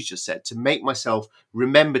as you just said, to make myself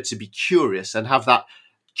remember to be curious and have that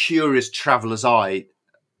curious traveler's eye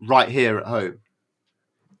right here at home.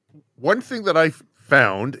 One thing that I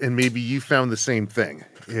found, and maybe you found the same thing,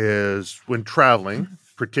 is when traveling,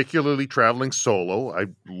 particularly traveling solo. I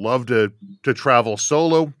love to travel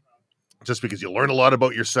solo, just because you learn a lot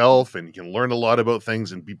about yourself and you can learn a lot about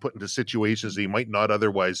things and be put into situations that you might not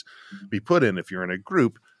otherwise be put in if you're in a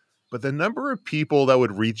group. But the number of people that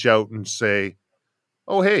would reach out and say,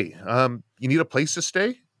 "Oh, hey, you need a place to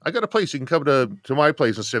stay? I got a place. You can come to my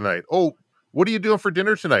place and stay tonight. Oh, what are you doing for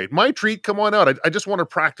dinner tonight? My treat. Come on out. I just want to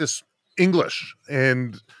practice English."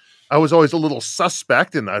 And I was always a little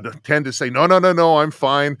suspect, and I'd tend to say, "No, no, no, no, I'm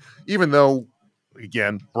fine." Even though,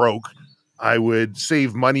 again, broke, I would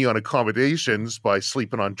save money on accommodations by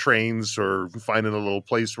sleeping on trains or finding a little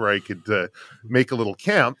place where I could make a little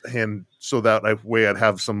camp, and so that way I'd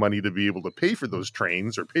have some money to be able to pay for those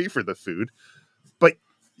trains or pay for the food. But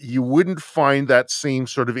you wouldn't find that same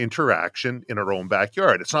sort of interaction in our own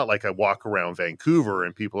backyard. It's not like I walk around Vancouver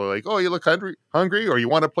and people are like, "Oh, you look hungry, or you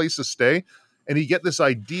want a place to stay," and you get this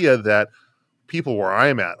idea that people where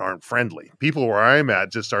I'm at aren't friendly. People where I'm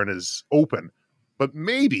at just aren't as open. But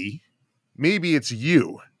maybe it's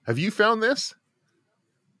you. Have you found this?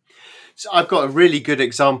 So I've got a really good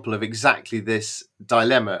example of exactly this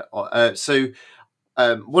dilemma.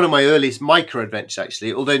 One of my earliest micro adventures,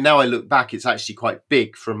 actually, although now I look back, it's actually quite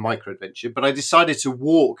big for a micro adventure, but I decided to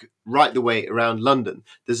walk right the way around London.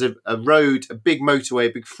 There's a road, a big motorway,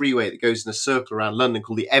 a big freeway that goes in a circle around London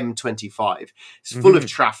called the M25. It's full of Mm-hmm.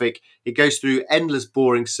 traffic. It goes through endless,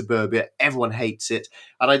 boring suburbia. Everyone hates it.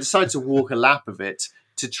 And I decided to walk a lap of it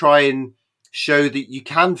to try and show that you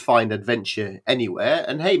can find adventure anywhere.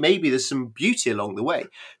 And hey, maybe there's some beauty along the way.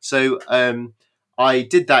 So I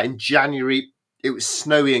did that in January. It was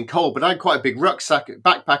snowy and cold, but I had quite a big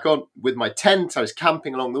backpack on with my tent. I was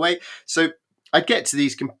camping along the way. So I'd get to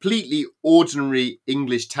these completely ordinary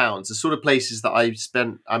English towns, the sort of places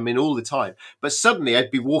that I'm in all the time. But suddenly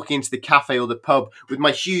I'd be walking into the cafe or the pub with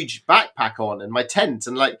my huge backpack on and my tent.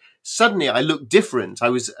 And like suddenly I looked different. I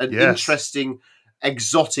was an Yes. interesting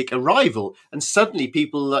exotic arrival, and suddenly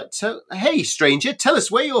people are like, "Hey, stranger, tell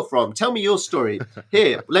us where you're from. Tell me your story.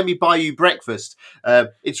 Here, let me buy you breakfast.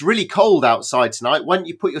 It's really cold outside tonight. Why don't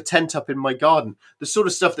you put your tent up in my garden?" The sort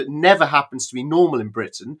of stuff that never happens to be normal in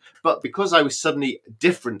Britain, but because I was suddenly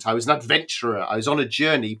different, I was an adventurer. I was on a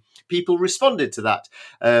journey. People responded to that.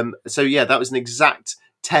 So yeah, that was an exact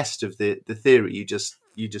test of the theory you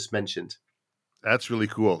just mentioned. That's really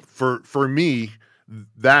cool. For me,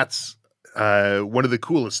 that's one of the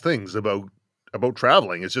coolest things about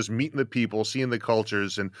traveling. Is just meeting the people, seeing the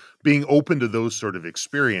cultures, and being open to those sort of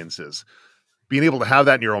experiences. Being able to have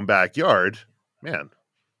that in your own backyard, man,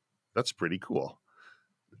 that's pretty cool.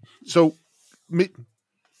 So,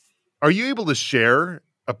 are you able to share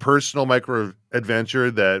a personal micro adventure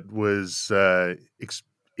that was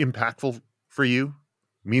impactful for you,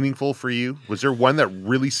 meaningful for you? Was there one that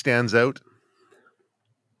really stands out?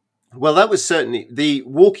 Well, that was certainly the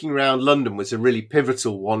walking around London was a really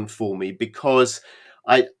pivotal one for me because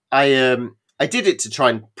I did it to try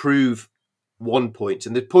and prove one point,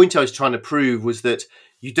 and the point I was trying to prove was that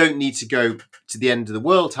you don't need to go to the end of the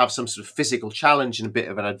world to have some sort of physical challenge and a bit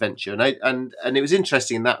of an adventure, and it was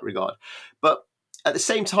interesting in that regard. But at the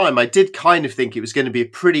same time, I did kind of think it was going to be a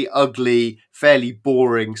pretty ugly, fairly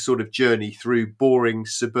boring sort of journey through boring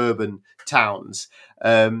suburban towns.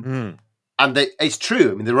 Um, Mm. and it's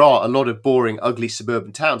true. I mean, there are a lot of boring, ugly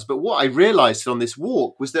suburban towns. But what I realized on this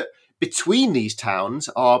walk was that between these towns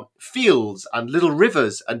are fields and little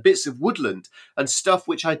rivers and bits of woodland and stuff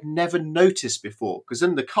which I'd never noticed before. Because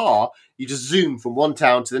in the car, you just zoom from one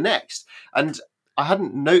town to the next. And I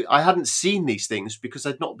hadn't seen these things because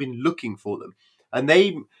I'd not been looking for them. And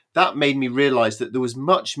that made me realize that there was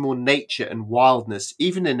much more nature and wildness,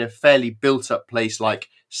 even in a fairly built up place like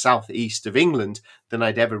southeast of England, than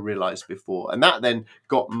I'd ever realized before. And that then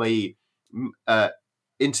got me uh,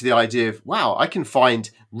 into the idea of, wow, I can find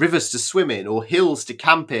rivers to swim in, or hills to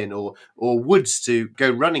camp in, or woods to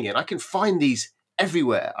go running in. I can find these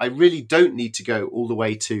everywhere. I really don't need to go all the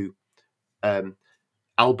way to um,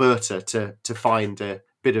 Alberta to find a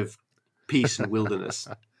bit of peace and wilderness.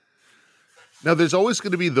 Now, there's always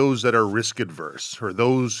going to be those that are risk adverse, or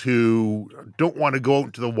those who don't want to go out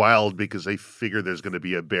into the wild because they figure there's going to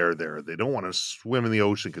be a bear there. They don't want to swim in the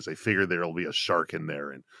ocean because they figure there'll be a shark in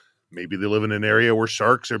there. And maybe they live in an area where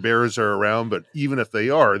sharks or bears are around, but even if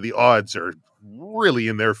they are, the odds are really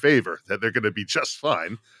in their favor that they're going to be just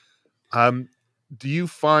fine. Um, do you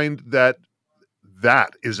find that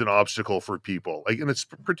that is an obstacle for people? Like, and it's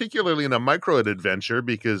particularly in a micro adventure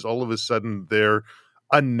because all of a sudden they're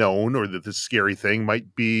unknown, or that the scary thing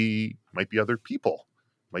might be other people,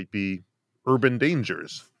 might be urban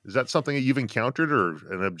dangers. Is that something that you've encountered or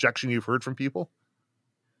an objection you've heard from people?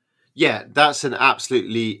 Yeah, that's an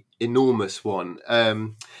absolutely enormous one.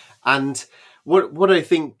 And what I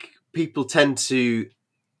think people tend to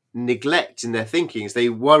neglect in their thinking is they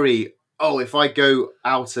worry, oh, if I go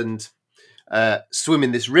out and swim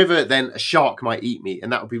in this river, then a shark might eat me,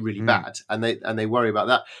 and that would be really Mm. bad. And they worry about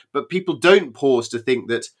that. But people don't pause to think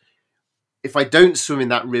that if I don't swim in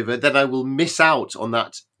that river, then I will miss out on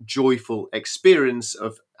that joyful experience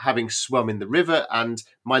of having swum in the river, and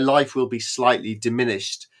my life will be slightly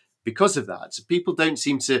diminished because of that. So people don't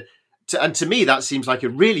seem and to me, that seems like a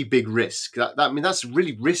really big risk. I mean, that's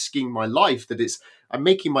really risking my life. I'm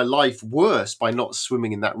making my life worse by not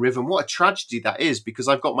swimming in that river. And what a tragedy that is, because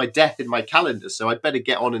I've got my death in my calendar, so I'd better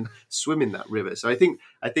get on and swim in that river. So I think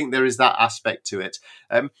there is that aspect to it.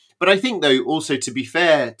 But I think, though, also to be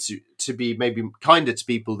fair, to be maybe kinder to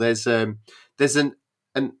people, there's an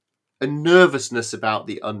a nervousness about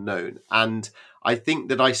the unknown, and I think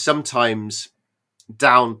that I sometimes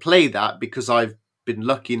downplay that because I've been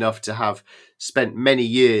lucky enough to have spent many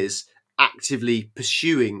years actively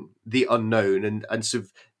pursuing the unknown and sort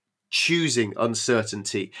of choosing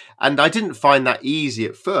uncertainty. And I didn't find that easy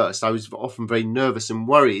at first. I was often very nervous and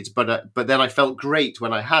worried, but then I felt great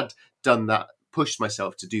when I had done that, pushed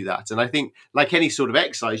myself to do that. And I think, like any sort of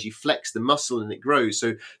exercise, you flex the muscle and it grows.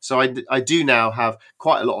 So I do now have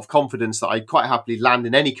quite a lot of confidence that I'd quite happily land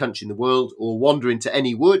in any country in the world or wander into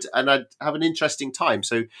any wood, and I'd have an interesting time.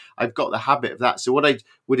 So I've got the habit of that. So what I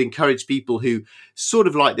would encourage people who sort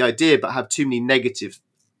of like the idea but have too many negative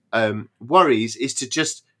worries is to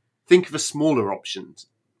just think of a smaller option.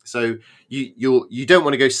 So you don't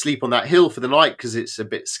want to go sleep on that hill for the night because it's a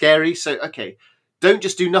bit scary. So okay, don't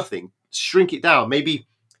just do nothing. Shrink it down. Maybe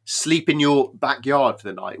sleep in your backyard for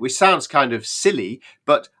the night, which sounds kind of silly,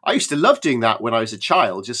 but I used to love doing that when I was a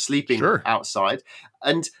child, just sleeping Sure. outside.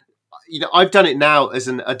 And I've done it now as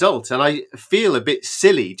an adult, and I feel a bit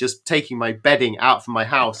silly just taking my bedding out from my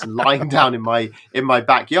house and lying down in my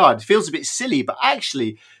backyard. It feels a bit silly, but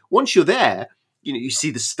actually, once you're there, you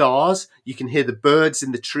see the stars, you can hear the birds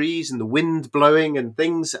in the trees and the wind blowing and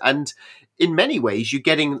things, and in many ways, you're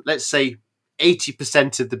getting, let's say,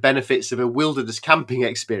 80% of the benefits of a wilderness camping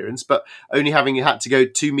experience, but only having had to go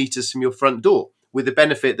 2 meters from your front door, with the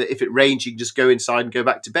benefit that if it rains, you can just go inside and go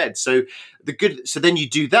back to bed. So then you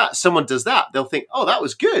do that, someone does that, they'll think, oh, that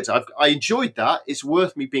was good. I enjoyed that. It's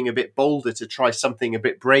worth me being a bit bolder to try something a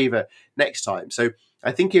bit braver next time. So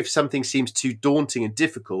I think if something seems too daunting and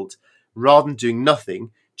difficult, rather than doing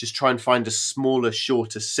nothing, just try and find a smaller,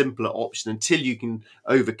 shorter, simpler option until you can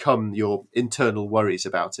overcome your internal worries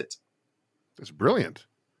about it. That's brilliant.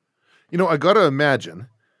 I got to imagine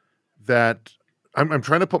that I'm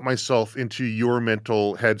trying to put myself into your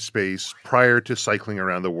mental headspace prior to cycling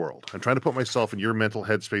around the world. I'm trying to put myself in your mental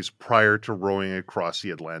headspace prior to rowing across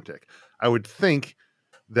the Atlantic. I would think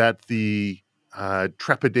that the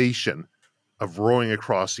trepidation of rowing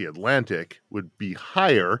across the Atlantic would be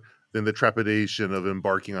higher than the trepidation of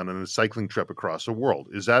embarking on a cycling trip across the world.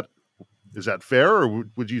 Is that fair, or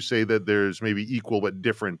would you say that there's maybe equal but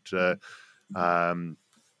different um,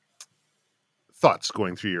 thoughts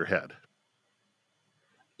going through your head?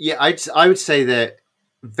 Yeah, I would say they're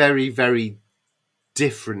very, very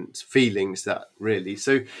different feelings. That really.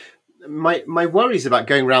 So my worries about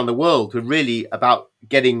going around the world were really about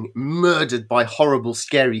getting murdered by horrible,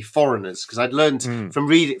 scary foreigners. Because I'd learned Mm,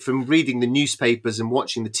 from reading the newspapers and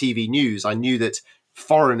watching the TV news, I knew that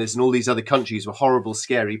foreigners in all these other countries were horrible,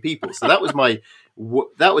 scary people. So that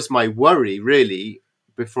was my worry really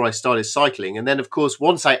before I started cycling. And then, of course,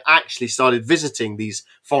 once I actually started visiting these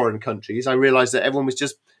foreign countries, I realised that everyone was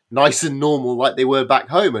just nice and normal like they were back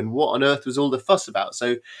home. And what on earth was all the fuss about?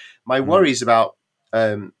 So my mm, worries about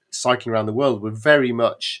cycling around the world were very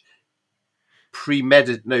much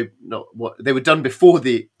premeditated. No, not what they were done before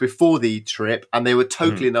the trip, and they were mm,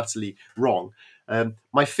 totally and utterly wrong.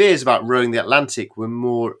 My fears about rowing the Atlantic were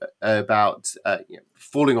more about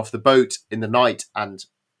falling off the boat in the night and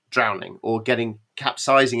drowning, or getting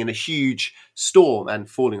capsizing in a huge storm and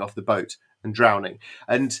falling off the boat and drowning,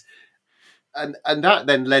 and that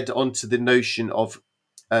then led on to the notion of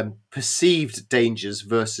perceived dangers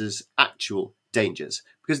versus actual dangers.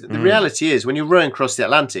 Because the mm, reality is, when you're rowing across the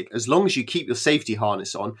Atlantic, as long as you keep your safety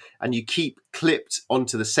harness on and you keep clipped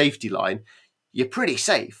onto the safety line, you're pretty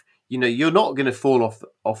safe. You know, you're not going to fall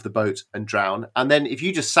off the boat and drown. And then if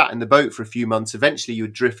you just sat in the boat for a few months, eventually you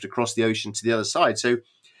would drift across the ocean to the other side. So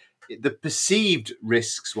the perceived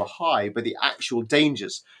risks were high, but the actual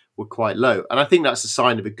dangers were quite low. And I think that's a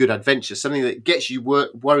sign of a good adventure, something that gets you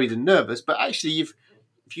worried and nervous, but actually if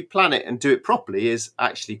you plan it and do it properly, is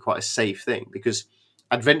actually quite a safe thing, because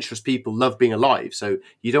adventurous people love being alive. So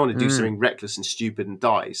you don't want to do mm. something reckless and stupid and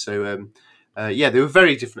die. So yeah, they were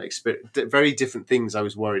very different very different things I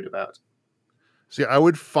was worried about. See, I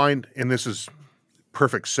would find, and this is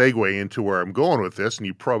perfect segue into where I'm going with this, and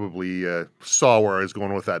you probably saw where I was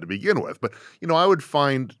going with that to begin with. But I would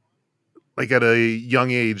find, like at a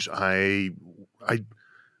young age, I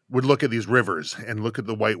would look at these rivers and look at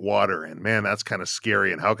the white water, and man, that's kind of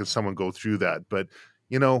scary. And how can someone go through that? But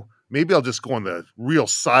maybe I'll just go on the real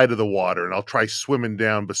side of the water, and I'll try swimming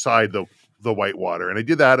down beside the white water. And I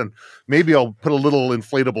did that, and maybe I'll put a little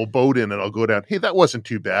inflatable boat in, and I'll go down. Hey, that wasn't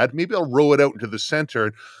too bad. Maybe I'll row it out into the center,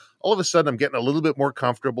 and all of a sudden, I'm getting a little bit more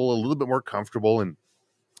comfortable, and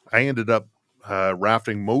I ended up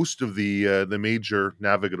rafting most of the major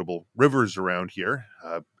navigable rivers around here.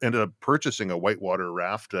 Ended up purchasing a whitewater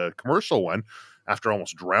raft, a commercial one, after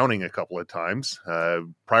almost drowning a couple of times.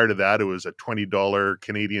 Prior to that, it was a $20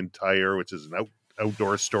 Canadian Tire, which is an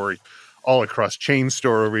outdoor story, all across chain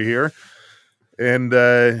store over here, and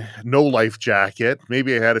no life jacket.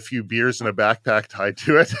 Maybe I had a few beers in a backpack tied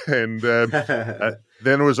to it, and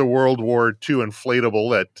then there was a World War II inflatable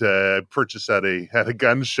that I purchased at a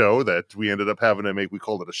gun show that we ended up having to make. We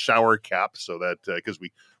called it a shower cap, so that because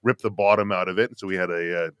we ripped the bottom out of it, so we had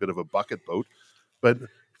a bit of a bucket boat. But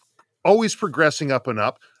always progressing up and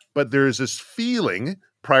up. But there's this feeling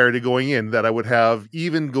prior to going in that I would have,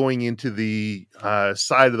 even going into the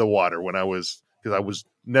side of the water, because I was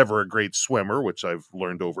never a great swimmer, which I've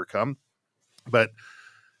learned to overcome. But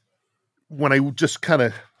when I just kind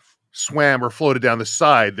of swam or floated down the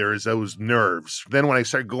side, there's those nerves. Then when I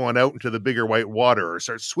start going out into the bigger white water or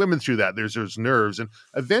start swimming through that, there's those nerves. And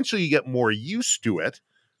eventually you get more used to it.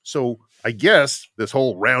 So I guess this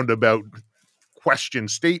whole roundabout question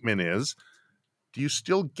statement is, do you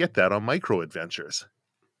still get that on micro adventures?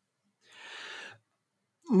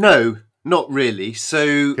 No, not really.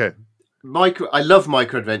 So Okay. I love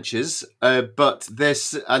micro adventures, but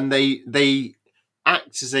they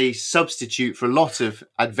act as a substitute for a lot of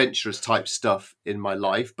adventurous type stuff in my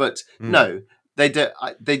life. But Mm, no,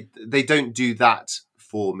 they don't do that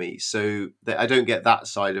for me. So I don't get that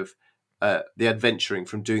side of the adventuring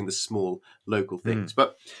from doing the small local mm, things.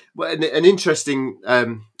 But an interesting.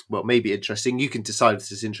 Well, maybe interesting. You can decide if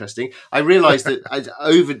this is interesting. I realised that as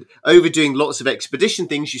overdoing lots of expedition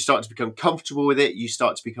things, you start to become comfortable with it. You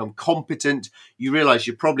start to become competent. You realise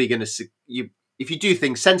you're probably going to if you do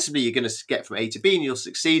things sensibly, you're going to get from A to B and you'll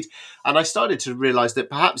succeed. And I started to realise that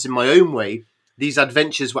perhaps in my own way, these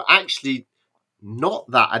adventures were actually not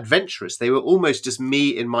that adventurous. They were almost just me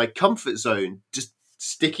in my comfort zone, just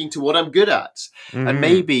sticking to what I'm good at. And mm,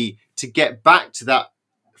 maybe to get back to that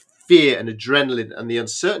fear and adrenaline and the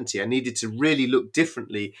uncertainty, I needed to really look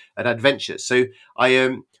differently at adventure. So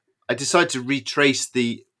I decided to retrace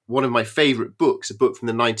the one of my favourite books, a book from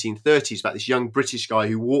the 1930s about this young British guy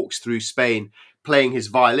who walks through Spain playing his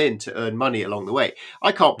violin to earn money along the way.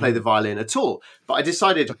 I can't play the violin at all, but I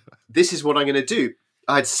decided this is what I'm going to do.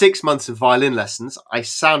 I had 6 months of violin lessons. I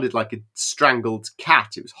sounded like a strangled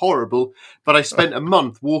cat. It was horrible, but I spent a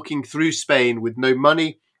month walking through Spain with no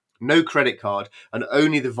money, no credit card, and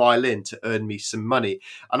only the violin to earn me some money.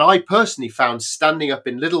 And I personally found standing up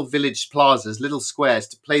in little village plazas, little squares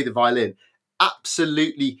to play the violin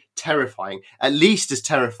absolutely terrifying, at least as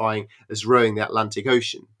terrifying as rowing the Atlantic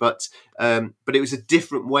Ocean. But it was a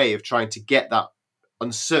different way of trying to get that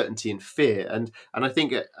uncertainty and fear. And I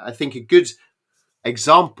think a good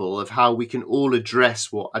example of how we can all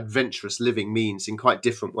address what adventurous living means in quite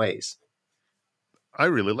different ways. I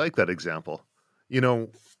really like that example. You know,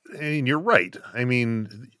 and you're right. I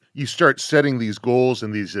mean, you start setting these goals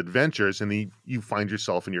and these adventures, and you find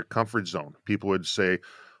yourself in your comfort zone. People would say,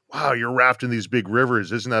 "Wow, you're rafting these big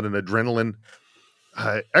rivers. Isn't that an adrenaline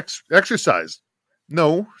exercise?"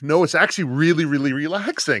 No, no, it's actually really, really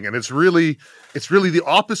relaxing, and it's really the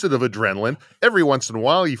opposite of adrenaline. Every once in a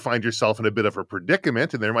while, you find yourself in a bit of a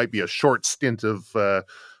predicament, and there might be a short stint of,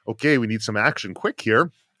 okay, we need some action quick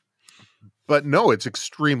here. But no, it's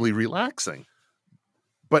extremely relaxing.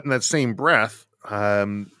 But in that same breath,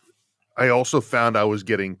 I also found I was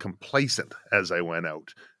getting complacent as I went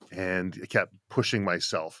out, and I kept pushing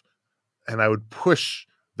myself. And I would push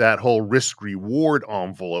that whole risk reward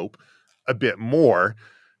envelope a bit more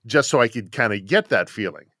just so I could kind of get that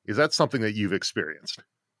feeling. Is that something that you've experienced?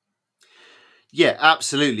 Yeah,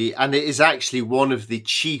 absolutely. And it is actually one of the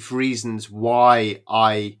chief reasons why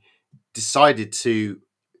I decided to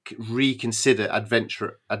reconsider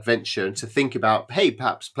adventure and to think about, hey,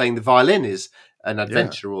 perhaps playing the violin is an Yeah.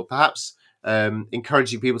 adventure, or perhaps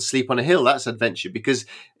encouraging people to sleep on a hill, that's adventure. Because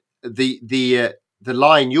the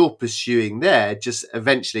line you're pursuing there just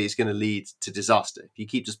eventually is going to lead to disaster. If you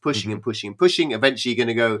keep just pushing Hmm. and pushing and pushing, eventually you're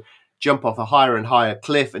going to go jump off a higher and higher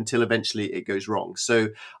cliff until eventually it goes wrong. So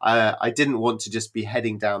I didn't want to just be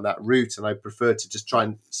heading down that route, and I preferred to just try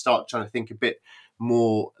and start trying to think a bit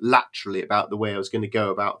more laterally about the way I was going to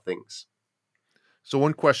go about things. So,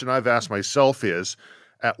 one question I've asked myself is,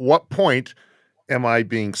 at what point am I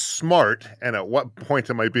being smart, and at what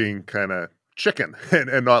point am I being kind of chicken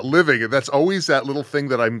and not living? And that's always that little thing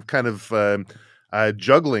that I'm kind of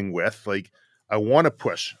juggling with. Like, I want to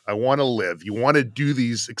push, I want to live, you want to do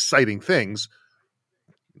these exciting things.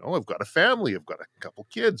 I've got a family, I've got a couple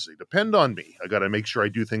kids, they depend on me. I got to make sure I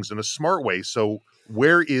do things in a smart way. So,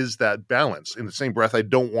 where is that balance? In the same breath, I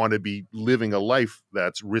don't want to be living a life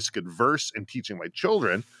that's risk adverse and teaching my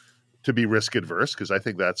children to be risk adverse, because I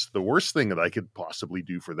think that's the worst thing that I could possibly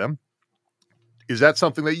do for them. Is that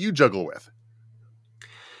something that you juggle with?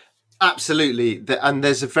 Absolutely. And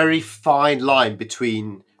there's a very fine line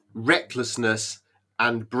between recklessness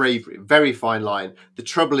and bravery. Very fine line. The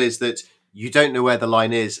trouble is that you don't know where the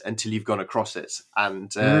line is until you've gone across it. And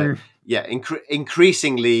Mm.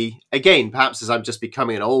 increasingly, again, perhaps as I'm just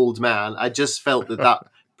becoming an old man, I just felt that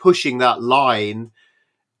pushing that line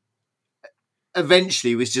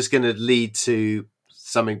eventually was just going to lead to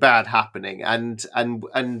something bad happening, and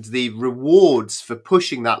the rewards for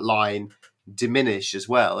pushing that line diminish as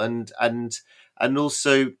well. And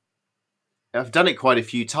also, I've done it quite a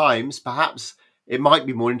few times. Perhaps it might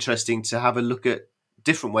be more interesting to have a look at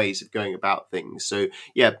different ways of going about things. So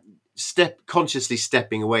yeah, consciously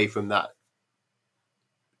stepping away from that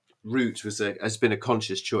route has been a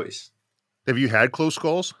conscious choice. Have you had close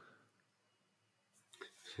calls?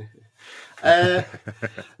 uh,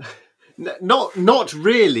 not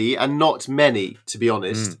really, and not many, to be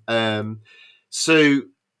honest. Mm. So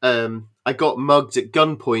I got mugged at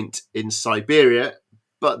gunpoint in Siberia,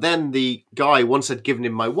 but then the guy, once I'd given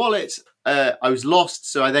him my wallet, I was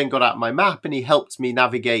lost. So I then got out my map, and he helped me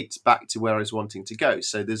navigate back to where I was wanting to go.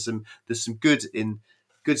 So there's some good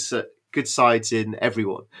good sides in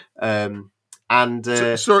everyone. And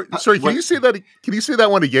Sorry. Can when, you say that? Can you say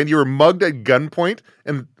that one again? You were mugged at gunpoint,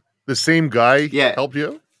 and the same guy yeah, helped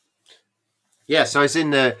you. Yeah, so I was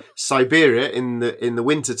in Siberia in the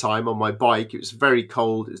winter time on my bike. It was very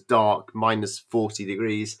cold. It was dark, minus 40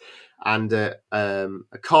 degrees, and a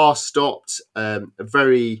car stopped. A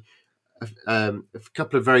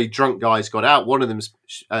couple of very drunk guys got out. One of them's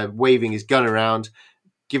waving his gun around.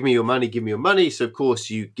 Give me your money. Give me your money. So of course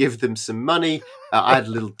you give them some money. I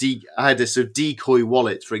had a sort of decoy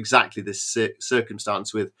wallet for exactly this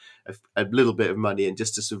circumstance with a little bit of money and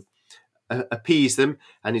just a sort of appease them,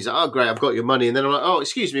 and he's like, "Oh, great, I've got your money." And then I'm like, "Oh,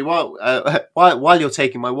 excuse me, while you're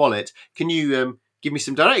taking my wallet, can you give me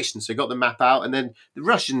some directions?" So I got the map out, and then the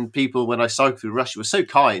Russian people, when I cycled through Russia, were so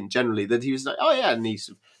kind generally that he was like, "Oh yeah," and he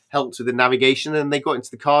sort of helped with the navigation, and they got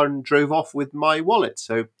into the car and drove off with my wallet.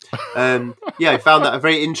 So yeah, I found that a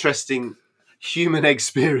very interesting human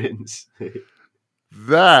experience.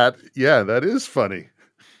 That is funny.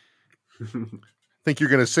 I think you're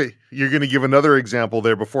going to give another example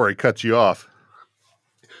there before I cut you off.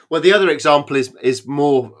 Well, the other example is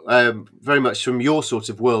more very much from your sort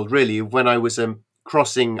of world, really. When I was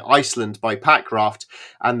crossing Iceland by packraft,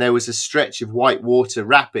 and there was a stretch of whitewater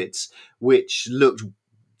rapids, which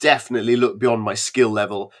definitely looked beyond my skill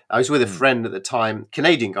level. I was with a friend at the time,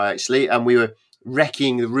 Canadian guy actually, and we were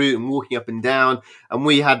wrecking the route and walking up and down, and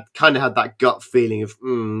we had kind of had that gut feeling of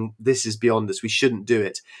this is beyond us, we shouldn't do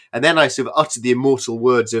it. And then I sort of uttered the immortal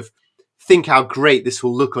words of, think how great this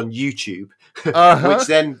will look on YouTube.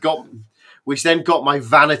 which then got my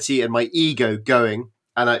vanity and my ego going,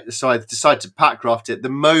 and I decided to packraft it. The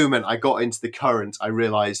moment I got into the current, I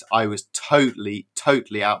realized I was totally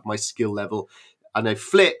out of my skill level, and I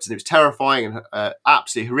flipped, and it was terrifying and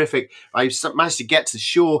absolutely horrific. I managed to get to the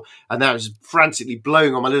shore, and then I was frantically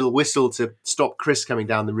blowing on my little whistle to stop Chris coming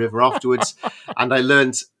down the river afterwards. And I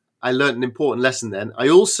learned an important lesson then. I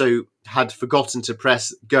also had forgotten to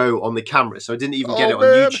press go on the camera, so I didn't even get it on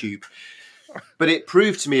YouTube. But it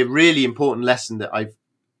proved to me a really important lesson that I've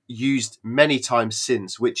used many times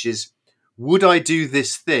since, which is, would I do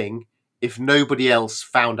this thing if nobody else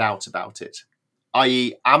found out about it?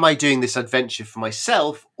 I.e., am I doing this adventure for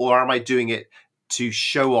myself, or am I doing it to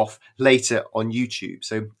show off later on YouTube?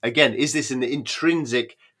 So again, is this an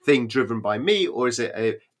intrinsic thing driven by me, or is it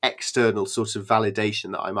an external sort of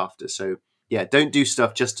validation that I'm after? So yeah, don't do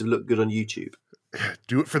stuff just to look good on YouTube.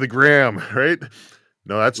 Do it for the gram, right?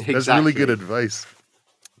 No, that's really good Exactly. advice.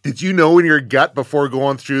 Did you know in your gut before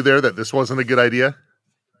going through there that this wasn't a good idea?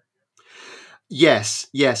 Yes,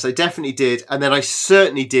 I definitely did. And then I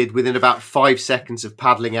certainly did within about 5 seconds of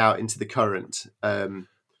paddling out into the current. Yeah,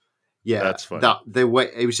 That's funny.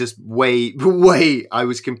 it was just way, I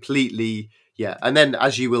was completely, yeah. And then,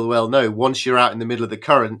 as you will well know, once you're out in the middle of the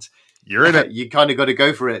current, You're in it. You kind of got to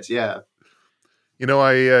go for it. Yeah. You know,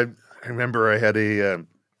 I remember I had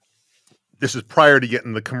this is prior to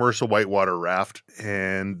getting the commercial whitewater raft,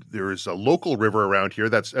 and there's a local river around here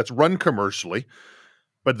that's run commercially,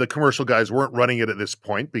 but the commercial guys weren't running it at this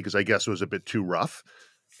point because I guess it was a bit too rough.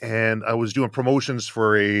 And I was doing promotions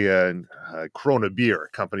for a Corona beer, a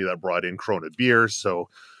company that brought in Corona beer. So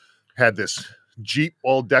had this Jeep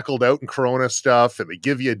all deckled out in Corona stuff, and they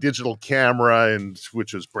give you a digital camera, and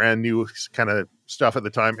which was brand new kind of stuff at the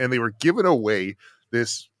time. And they were giving away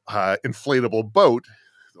this inflatable boat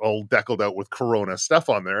all deckled out with Corona stuff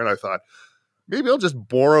on there. And I thought, maybe I'll just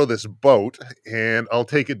borrow this boat and I'll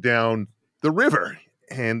take it down the river.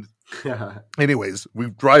 And anyways, we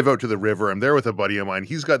drive out to the river. I'm there with a buddy of mine.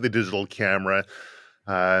 He's got the digital camera.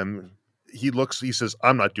 He says,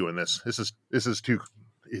 I'm not doing this. This is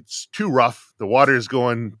it's too rough. The water is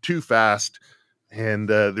going too fast. And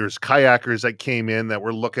there's kayakers that came in that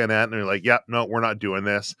we're looking at, and they're like, yeah, no, we're not doing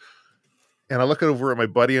this. And I look over at my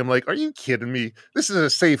buddy. I'm like, are you kidding me? This is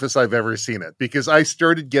as safe as I've ever seen it, because I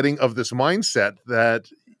started getting of this mindset that,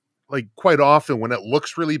 like, quite often when it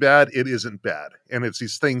looks really bad, it isn't bad. And it's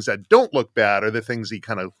these things that don't look bad are the things you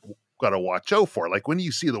kind of got to watch out for. Like when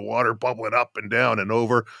you see the water bubbling up and down and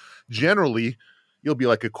over, generally you'll be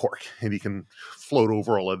like a cork and you can float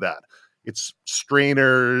over all of that. It's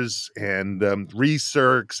strainers and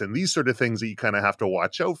recircs and these sort of things that you kind of have to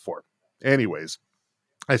watch out for. Anyways,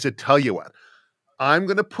 I said, tell you what, I'm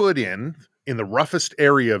going to put in the roughest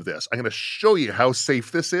area of this. I'm going to show you how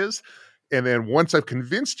safe this is. And then once I've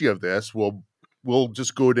convinced you of this, we'll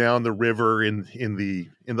just go down the river in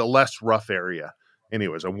the less rough area.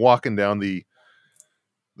 Anyways, I'm walking down the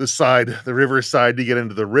river side to get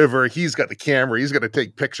into the river. He's got the camera. He's got to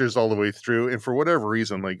take pictures all the way through. And for whatever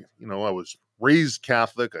reason, like, you know, I was raised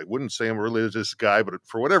Catholic. I wouldn't say I'm a religious guy, but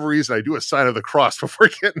for whatever reason, I do a sign of the cross before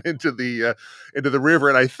getting into the river.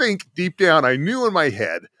 And I think deep down, I knew in my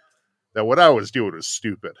head that what I was doing was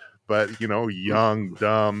stupid, but, you know, young,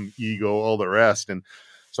 dumb, ego, all the rest. And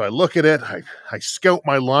so I look at it, I scout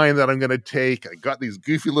my line that I'm going to take. I got these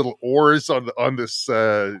goofy little oars on this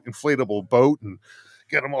inflatable boat and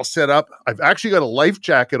get them all set up. I've actually got a life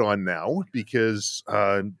jacket on now because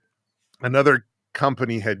another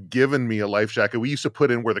company had given me a life jacket. We used to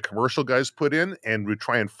put in where the commercial guys put in, and we'd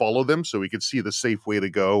try and follow them so we could see the safe way to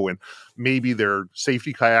go. And maybe their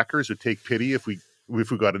safety kayakers would take pity if we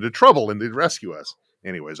got into trouble and they'd rescue us.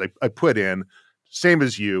 Anyways, I put in, same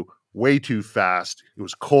as you, way too fast. It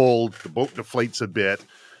was cold. The boat deflates a bit.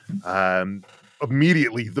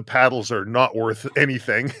 Immediately, the paddles are not worth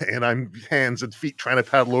anything, and I'm hands and feet trying to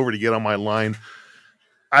paddle over to get on my line.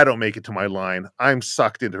 I don't make it to my line. I'm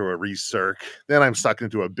sucked into a recirc. Then I'm sucked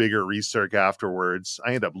into a bigger recirc afterwards.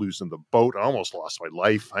 I end up losing the boat. I almost lost my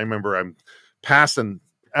life. I remember I'm passing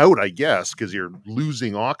out, I guess, because you're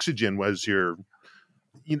losing oxygen as you're,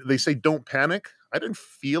 they say don't panic. I didn't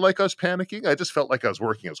feel like I was panicking. I just felt like I was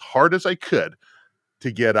working as hard as I could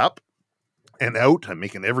to get up and out. I'm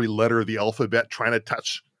making every letter of the alphabet, trying to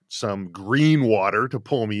touch some green water to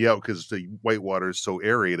pull me out because the white water is so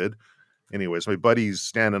aerated. Anyways, my buddy's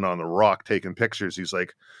standing on the rock taking pictures. He's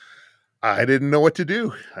like, I didn't know what to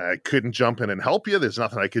do. I couldn't jump in and help you. There's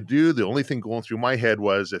nothing I could do. The only thing going through my head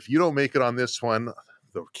was, if you don't make it on this one,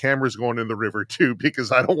 the camera's going in the river too,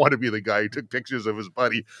 because I don't want to be the guy who took pictures of his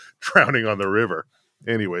buddy drowning on the river.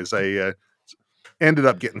 Anyways, I ended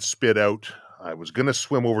up getting spit out. I was going to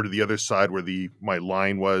swim over to the other side where my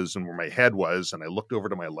line was and where my head was. And I looked over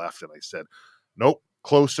to my left and I said, nope,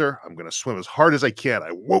 closer. I'm going to swim as hard as I can.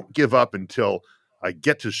 I won't give up until I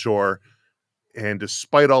get to shore. And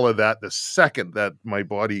despite all of that, the second that my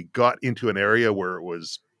body got into an area where it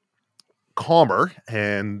was calmer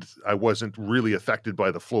and I wasn't really affected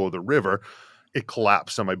by the flow of the river, it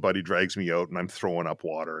collapsed and my buddy drags me out and I'm throwing up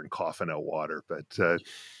water and coughing out water. But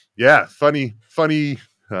yeah, funny,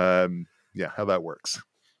 how that works.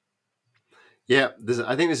 Yeah,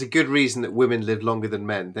 I think there's a good reason that women live longer than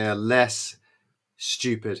men. They are less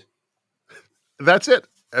stupid. That's it.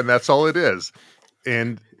 And that's all it is.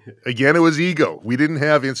 And again, it was ego. We didn't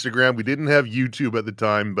have Instagram. We didn't have YouTube at the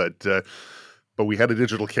time, but we had a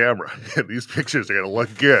digital camera. And these pictures are going to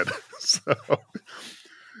look good. So,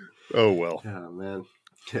 oh, well. Oh,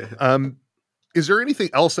 man. Is there anything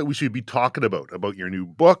else that we should be talking about your new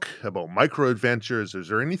book, about micro adventures? Is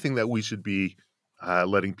there anything that we should be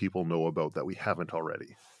letting people know about that we haven't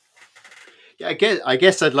already? Yeah, I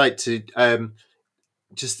guess I'd like to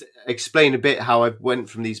just explain a bit how I went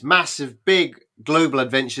from these massive, big global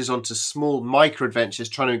adventures onto small micro adventures,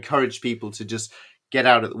 trying to encourage people to just get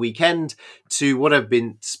out at the weekend, to what I've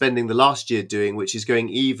been spending the last year doing, which is going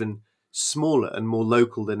even smaller and more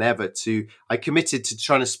local than ever. I committed to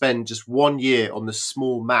trying to spend just 1 year on the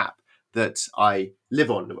small map that I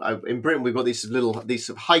live on. In Britain, we've got these sort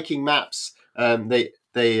of hiking maps.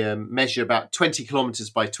 They measure about 20 kilometers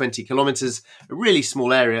by 20 kilometers, a really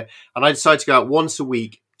small area. And I decided to go out once a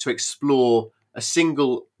week to explore a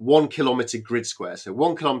single 1 kilometer grid square. So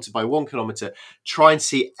 1 kilometer by 1 kilometer, try and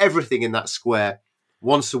see everything in that square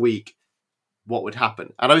once a week, what would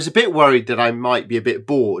happen. And I was a bit worried that I might be a bit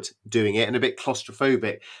bored doing it and a bit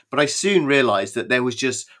claustrophobic. But I soon realized that there was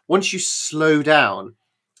just, once you slow down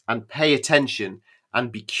and pay attention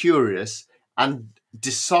and be curious and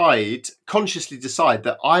consciously decide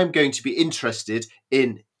that I'm going to be interested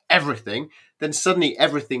in everything, then suddenly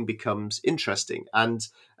everything becomes interesting. And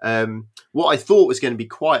what I thought was going to be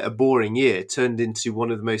quite a boring year turned into one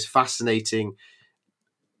of the most fascinating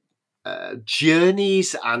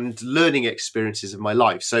journeys and learning experiences of my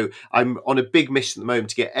life. So I'm on a big mission at the moment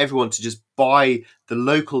to get everyone to just buy the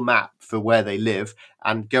local map for where they live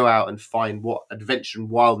and go out and find what adventure and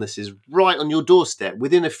wildness is right on your doorstep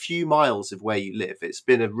within a few miles of where you live. It's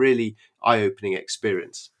been a really eye-opening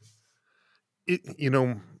experience.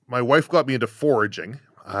 My wife got me into foraging.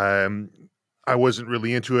 I wasn't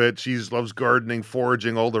really into it. She loves gardening,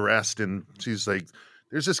 foraging, all the rest. And she's like,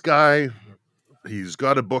 there's this guy, he's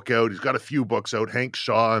got a book out. He's got a few books out, Hank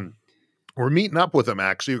Shaw. And we're meeting up with him,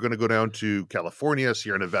 actually. We're going to go down to California,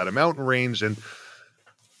 Sierra Nevada mountain range, and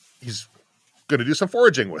he's going to do some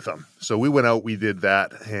foraging with him. So we went out, we did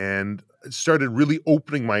that, and it started really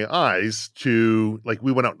opening my eyes to, like,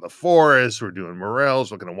 we went out in the forest, we're doing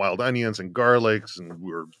morels, looking at wild onions and garlics, and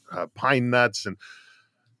we were pine nuts. And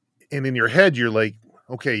in your head, you're like,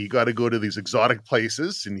 okay, you got to go to these exotic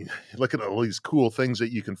places and you look at all these cool things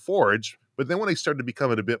that you can forage. But then when I started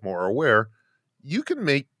becoming a bit more aware, you can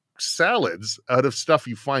make salads out of stuff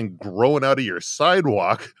you find growing out of your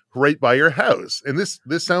sidewalk right by your house. And this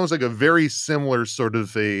sounds like a very similar sort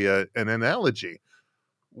of an analogy.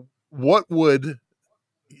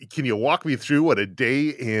 Can you walk me through what a day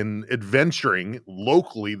in adventuring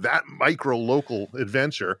locally, that micro local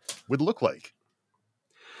adventure, would look like?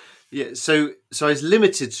 Yeah, so I was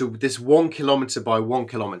limited to this 1 kilometer by 1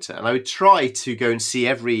 kilometer, and I would try to go and see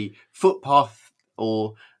every footpath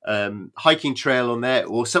or hiking trail on there,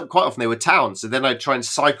 or quite often they were towns. So then I'd try and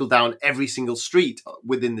cycle down every single street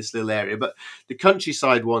within this little area. But the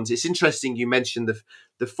countryside ones, it's interesting you mentioned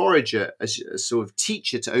the forager as a sort of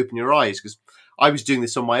teacher to open your eyes, because I was doing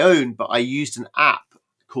this on my own, but I used an app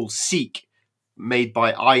called Seek, made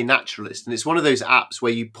by iNaturalist, and it's one of those apps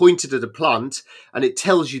where you point it at a plant and it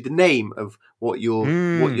tells you the name of what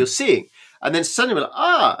you're seeing. And then suddenly we're like,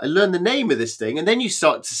 I learned the name of this thing. And then you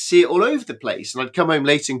start to see it all over the place. And I'd come home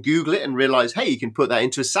later and Google it and realize, hey, you can put that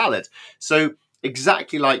into a salad. So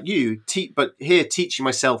exactly like you, but here teaching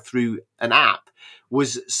myself through an app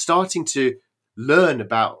was starting to learn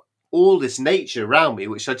about all this nature around me,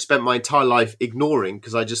 which I'd spent my entire life ignoring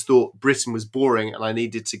because I just thought Britain was boring and I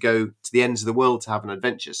needed to go to the ends of the world to have an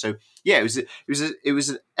adventure. So yeah, it was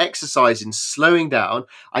an exercise in slowing down.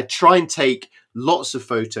 I try and take lots of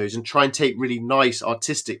photos and try and take really nice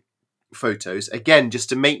artistic photos, again, just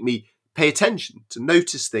to make me pay attention, to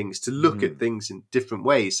notice things, to look at things in different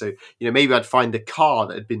ways. So, maybe I'd find a car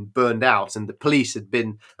that had been burned out and the police had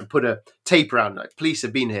been and put a tape around it. Police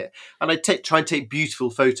have been here. And I'd try and take beautiful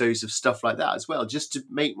photos of stuff like that as well, just to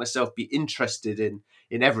make myself be interested in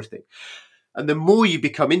everything. And the more you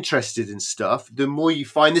become interested in stuff, the more you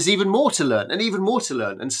find there's even more to learn and even more to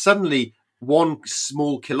learn. And suddenly one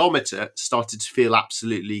small kilometer started to feel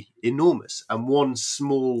absolutely enormous. And one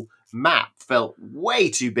small map felt way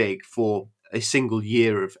too big for a single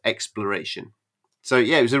year of exploration. So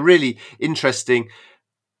yeah, it was a really interesting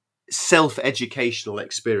self-educational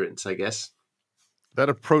experience, I guess. That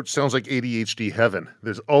approach sounds like ADHD heaven.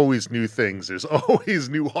 There's always new things. There's always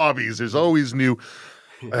new hobbies. There's always new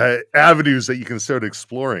avenues that you can start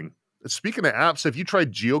exploring. Speaking of apps, have you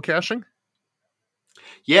tried geocaching?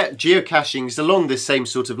 Yeah, geocaching is along the same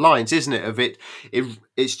sort of lines, isn't it?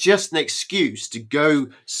 It's just an excuse to go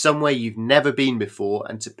somewhere you've never been before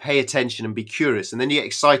and to pay attention and be curious. And then you get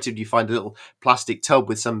excited, you find a little plastic tub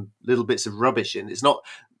with some little bits of rubbish in. It's not,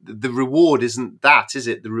 the reward isn't that, is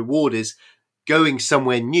it? The reward is going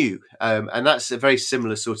somewhere new. And that's a very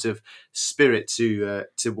similar sort of spirit to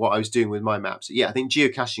what I was doing with my maps. Yeah, I think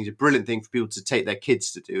geocaching is a brilliant thing for people to take their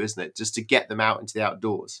kids to do, isn't it? Just to get them out into the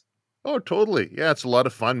outdoors. Oh, totally. Yeah, it's a lot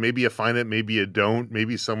of fun. Maybe you find it, maybe you don't.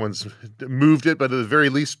 Maybe someone's moved it, but at the very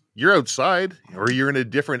least, you're outside or you're in a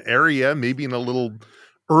different area, maybe in a little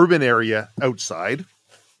urban area outside.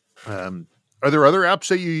 Are there other apps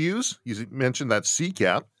that you use? You mentioned that Seek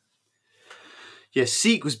app. Yeah,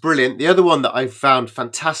 Seek was brilliant. The other one that I found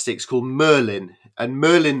fantastic is called Merlin. And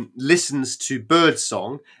Merlin listens to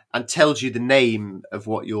birdsong and tells you the name of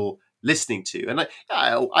what you're listening to. And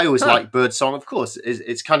I always like birdsong, of course.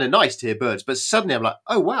 It's kind of nice to hear birds. But suddenly I'm like,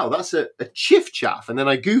 oh, wow, that's a chiff chaff. And then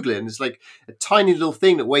I Google it and it's like a tiny little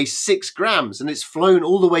thing that weighs 6 grams. And it's flown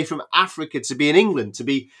all the way from Africa to be in England, to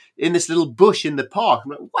be in this little bush in the park.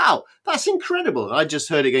 I'm like, wow, that's incredible. And I just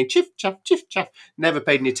heard it going chiff chaff, chiff chaff. Never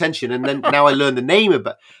paid any attention. And then now I learned the name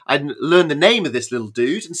of this little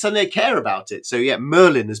dude, and suddenly I care about it. So yeah,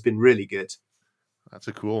 Merlin has been really good. That's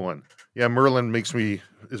a cool one. Yeah, Merlin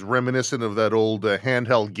is reminiscent of that old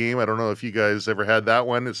handheld game. I don't know if you guys ever had that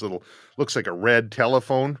one. Looks like a red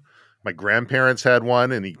telephone. My grandparents had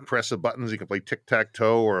one, and you press the buttons, you can play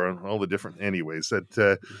tic-tac-toe or all the different. Anyways,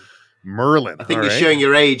 that Merlin. I think you're showing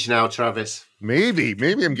your age now, Travis. Maybe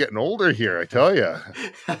I'm getting older here. I tell you,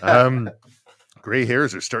 gray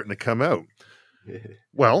hairs are starting to come out.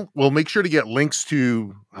 Well, we'll make sure to get links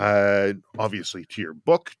to, obviously, to your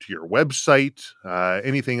book, to your website,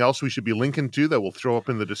 anything else we should be linking to that we'll throw up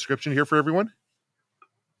in the description here for everyone.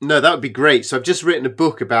 No, that would be great. So I've just written a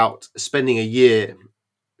book about spending a year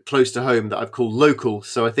close to home that I've called Local.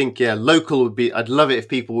 So I think, Local would be, I'd love it if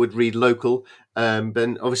people would read Local.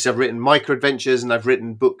 But obviously I've written micro adventures and I've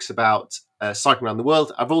written books about cycling around the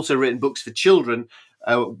world. I've also written books for children,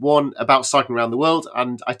 one about cycling around the world.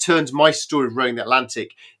 And I turned my story of rowing the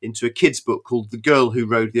Atlantic into a kid's book called The Girl Who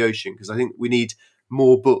Rode the Ocean, because I think we need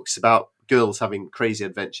more books about girls having crazy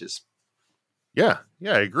adventures. Yeah,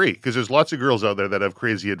 I agree. Because there's lots of girls out there that have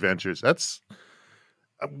crazy adventures. That's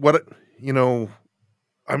what,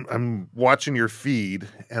 I'm watching your feed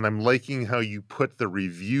and I'm liking how you put the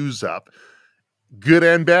reviews up, good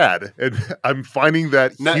and bad. And I'm finding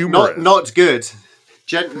that humorous. Not good.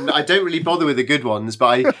 I don't really bother with the good ones,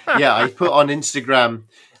 but I put on Instagram,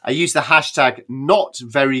 I use the hashtag not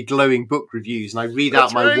very glowing book reviews, and I read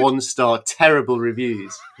out my 1-star terrible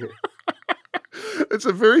reviews. It's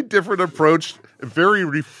a very different approach, a very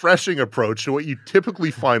refreshing approach to what you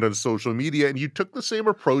typically find on social media. And you took the same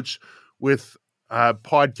approach with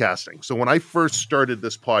podcasting. So when I first started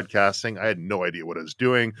this podcasting, I had no idea what I was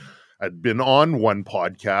doing. I'd been on one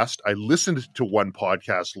podcast. I listened to one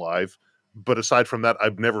podcast live, but aside from that,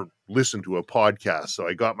 I've never listened to a podcast. So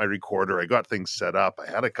I got my recorder, I got things set up. I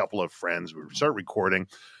had a couple of friends. We would start recording.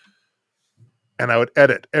 and I would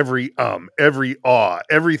edit every every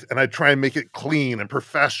and I'd try and make it clean and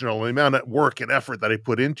professional, and the amount of work and effort that I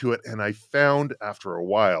put into it. And I found after a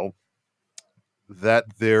while that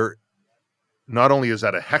there not only is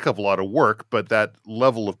that a heck of a lot of work, but that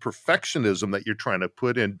level of perfectionism that you're trying to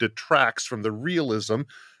put in detracts from the realism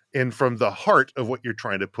and from the heart of what you're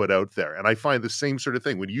trying to put out there. And I find the same sort of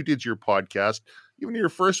thing when you did your podcast, even your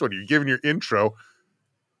first one, you're giving your intro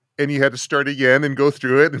and you had to start again and go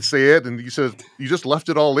through it and say it. And you said, you just left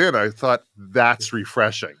it all in. I thought that's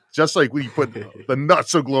refreshing. Just like when you put the not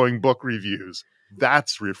so glowing book reviews,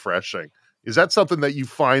 that's refreshing. Is that something that you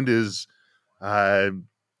find is,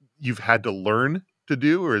 you've had to learn to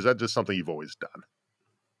do, or is that just something you've always done?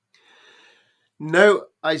 No,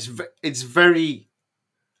 it's very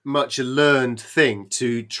much a learned thing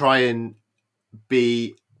to try and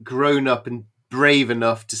be grown up and brave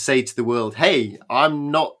enough to say to the world, hey, I'm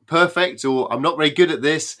not perfect, or I'm not very good at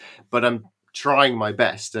this, but I'm trying my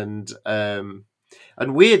best. And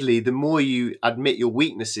weirdly, the more you admit your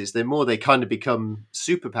weaknesses, the more they kind of become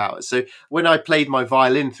superpowers. So when I played my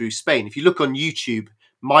violin through Spain, if you look on YouTube,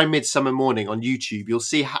 My Midsummer Morning on YouTube, you'll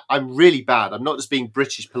see I'm really bad. I'm not just being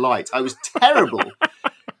British polite. I was terrible.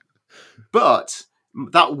 But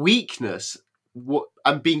that weakness,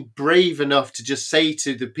 I'm being brave enough to just say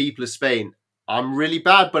to the people of Spain, I'm really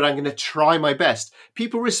bad, but I'm going to try my best.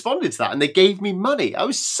 People responded to that and they gave me money. I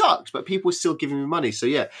was sucked, but people were still giving me money. So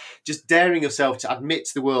yeah, just daring yourself to admit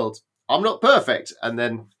to the world, I'm not perfect. And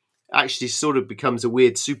then actually sort of becomes a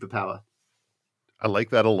weird superpower. I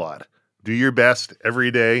like that a lot. Do your best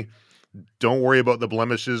every day. Don't worry about the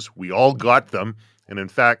blemishes. We all got them. And in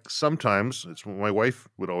fact, sometimes it's what my wife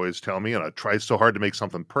would always tell me, and I try so hard to make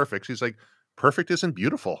something perfect. She's like, perfect isn't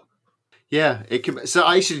beautiful. Yeah, it can. So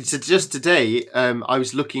actually, just today, I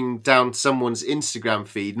was looking down someone's Instagram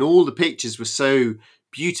feed, and all the pictures were so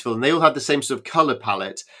beautiful, and they all had the same sort of color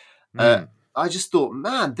palette. I just thought,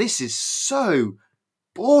 man, this is so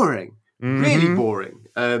boring, really boring.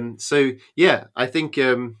 So yeah, I think,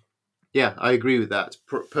 yeah, I agree with that.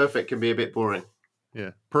 Perfect can be a bit boring.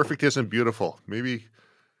 Yeah, perfect isn't beautiful. Maybe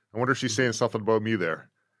I wonder if she's saying something about me there.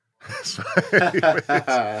 So,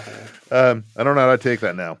 I don't know how to take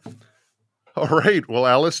that now. All right. Well,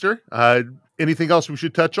 Alastair, anything else we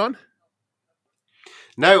should touch on?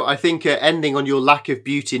 No, I think ending on your lack of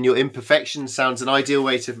beauty and your imperfections sounds an ideal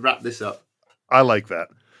way to wrap this up. I like that.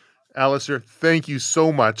 Alastair, thank you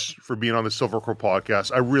so much for being on the Silver Crow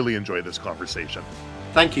podcast. I really enjoyed this conversation.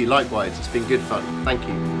 Thank you. Likewise. It's been good fun. Thank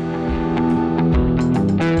you.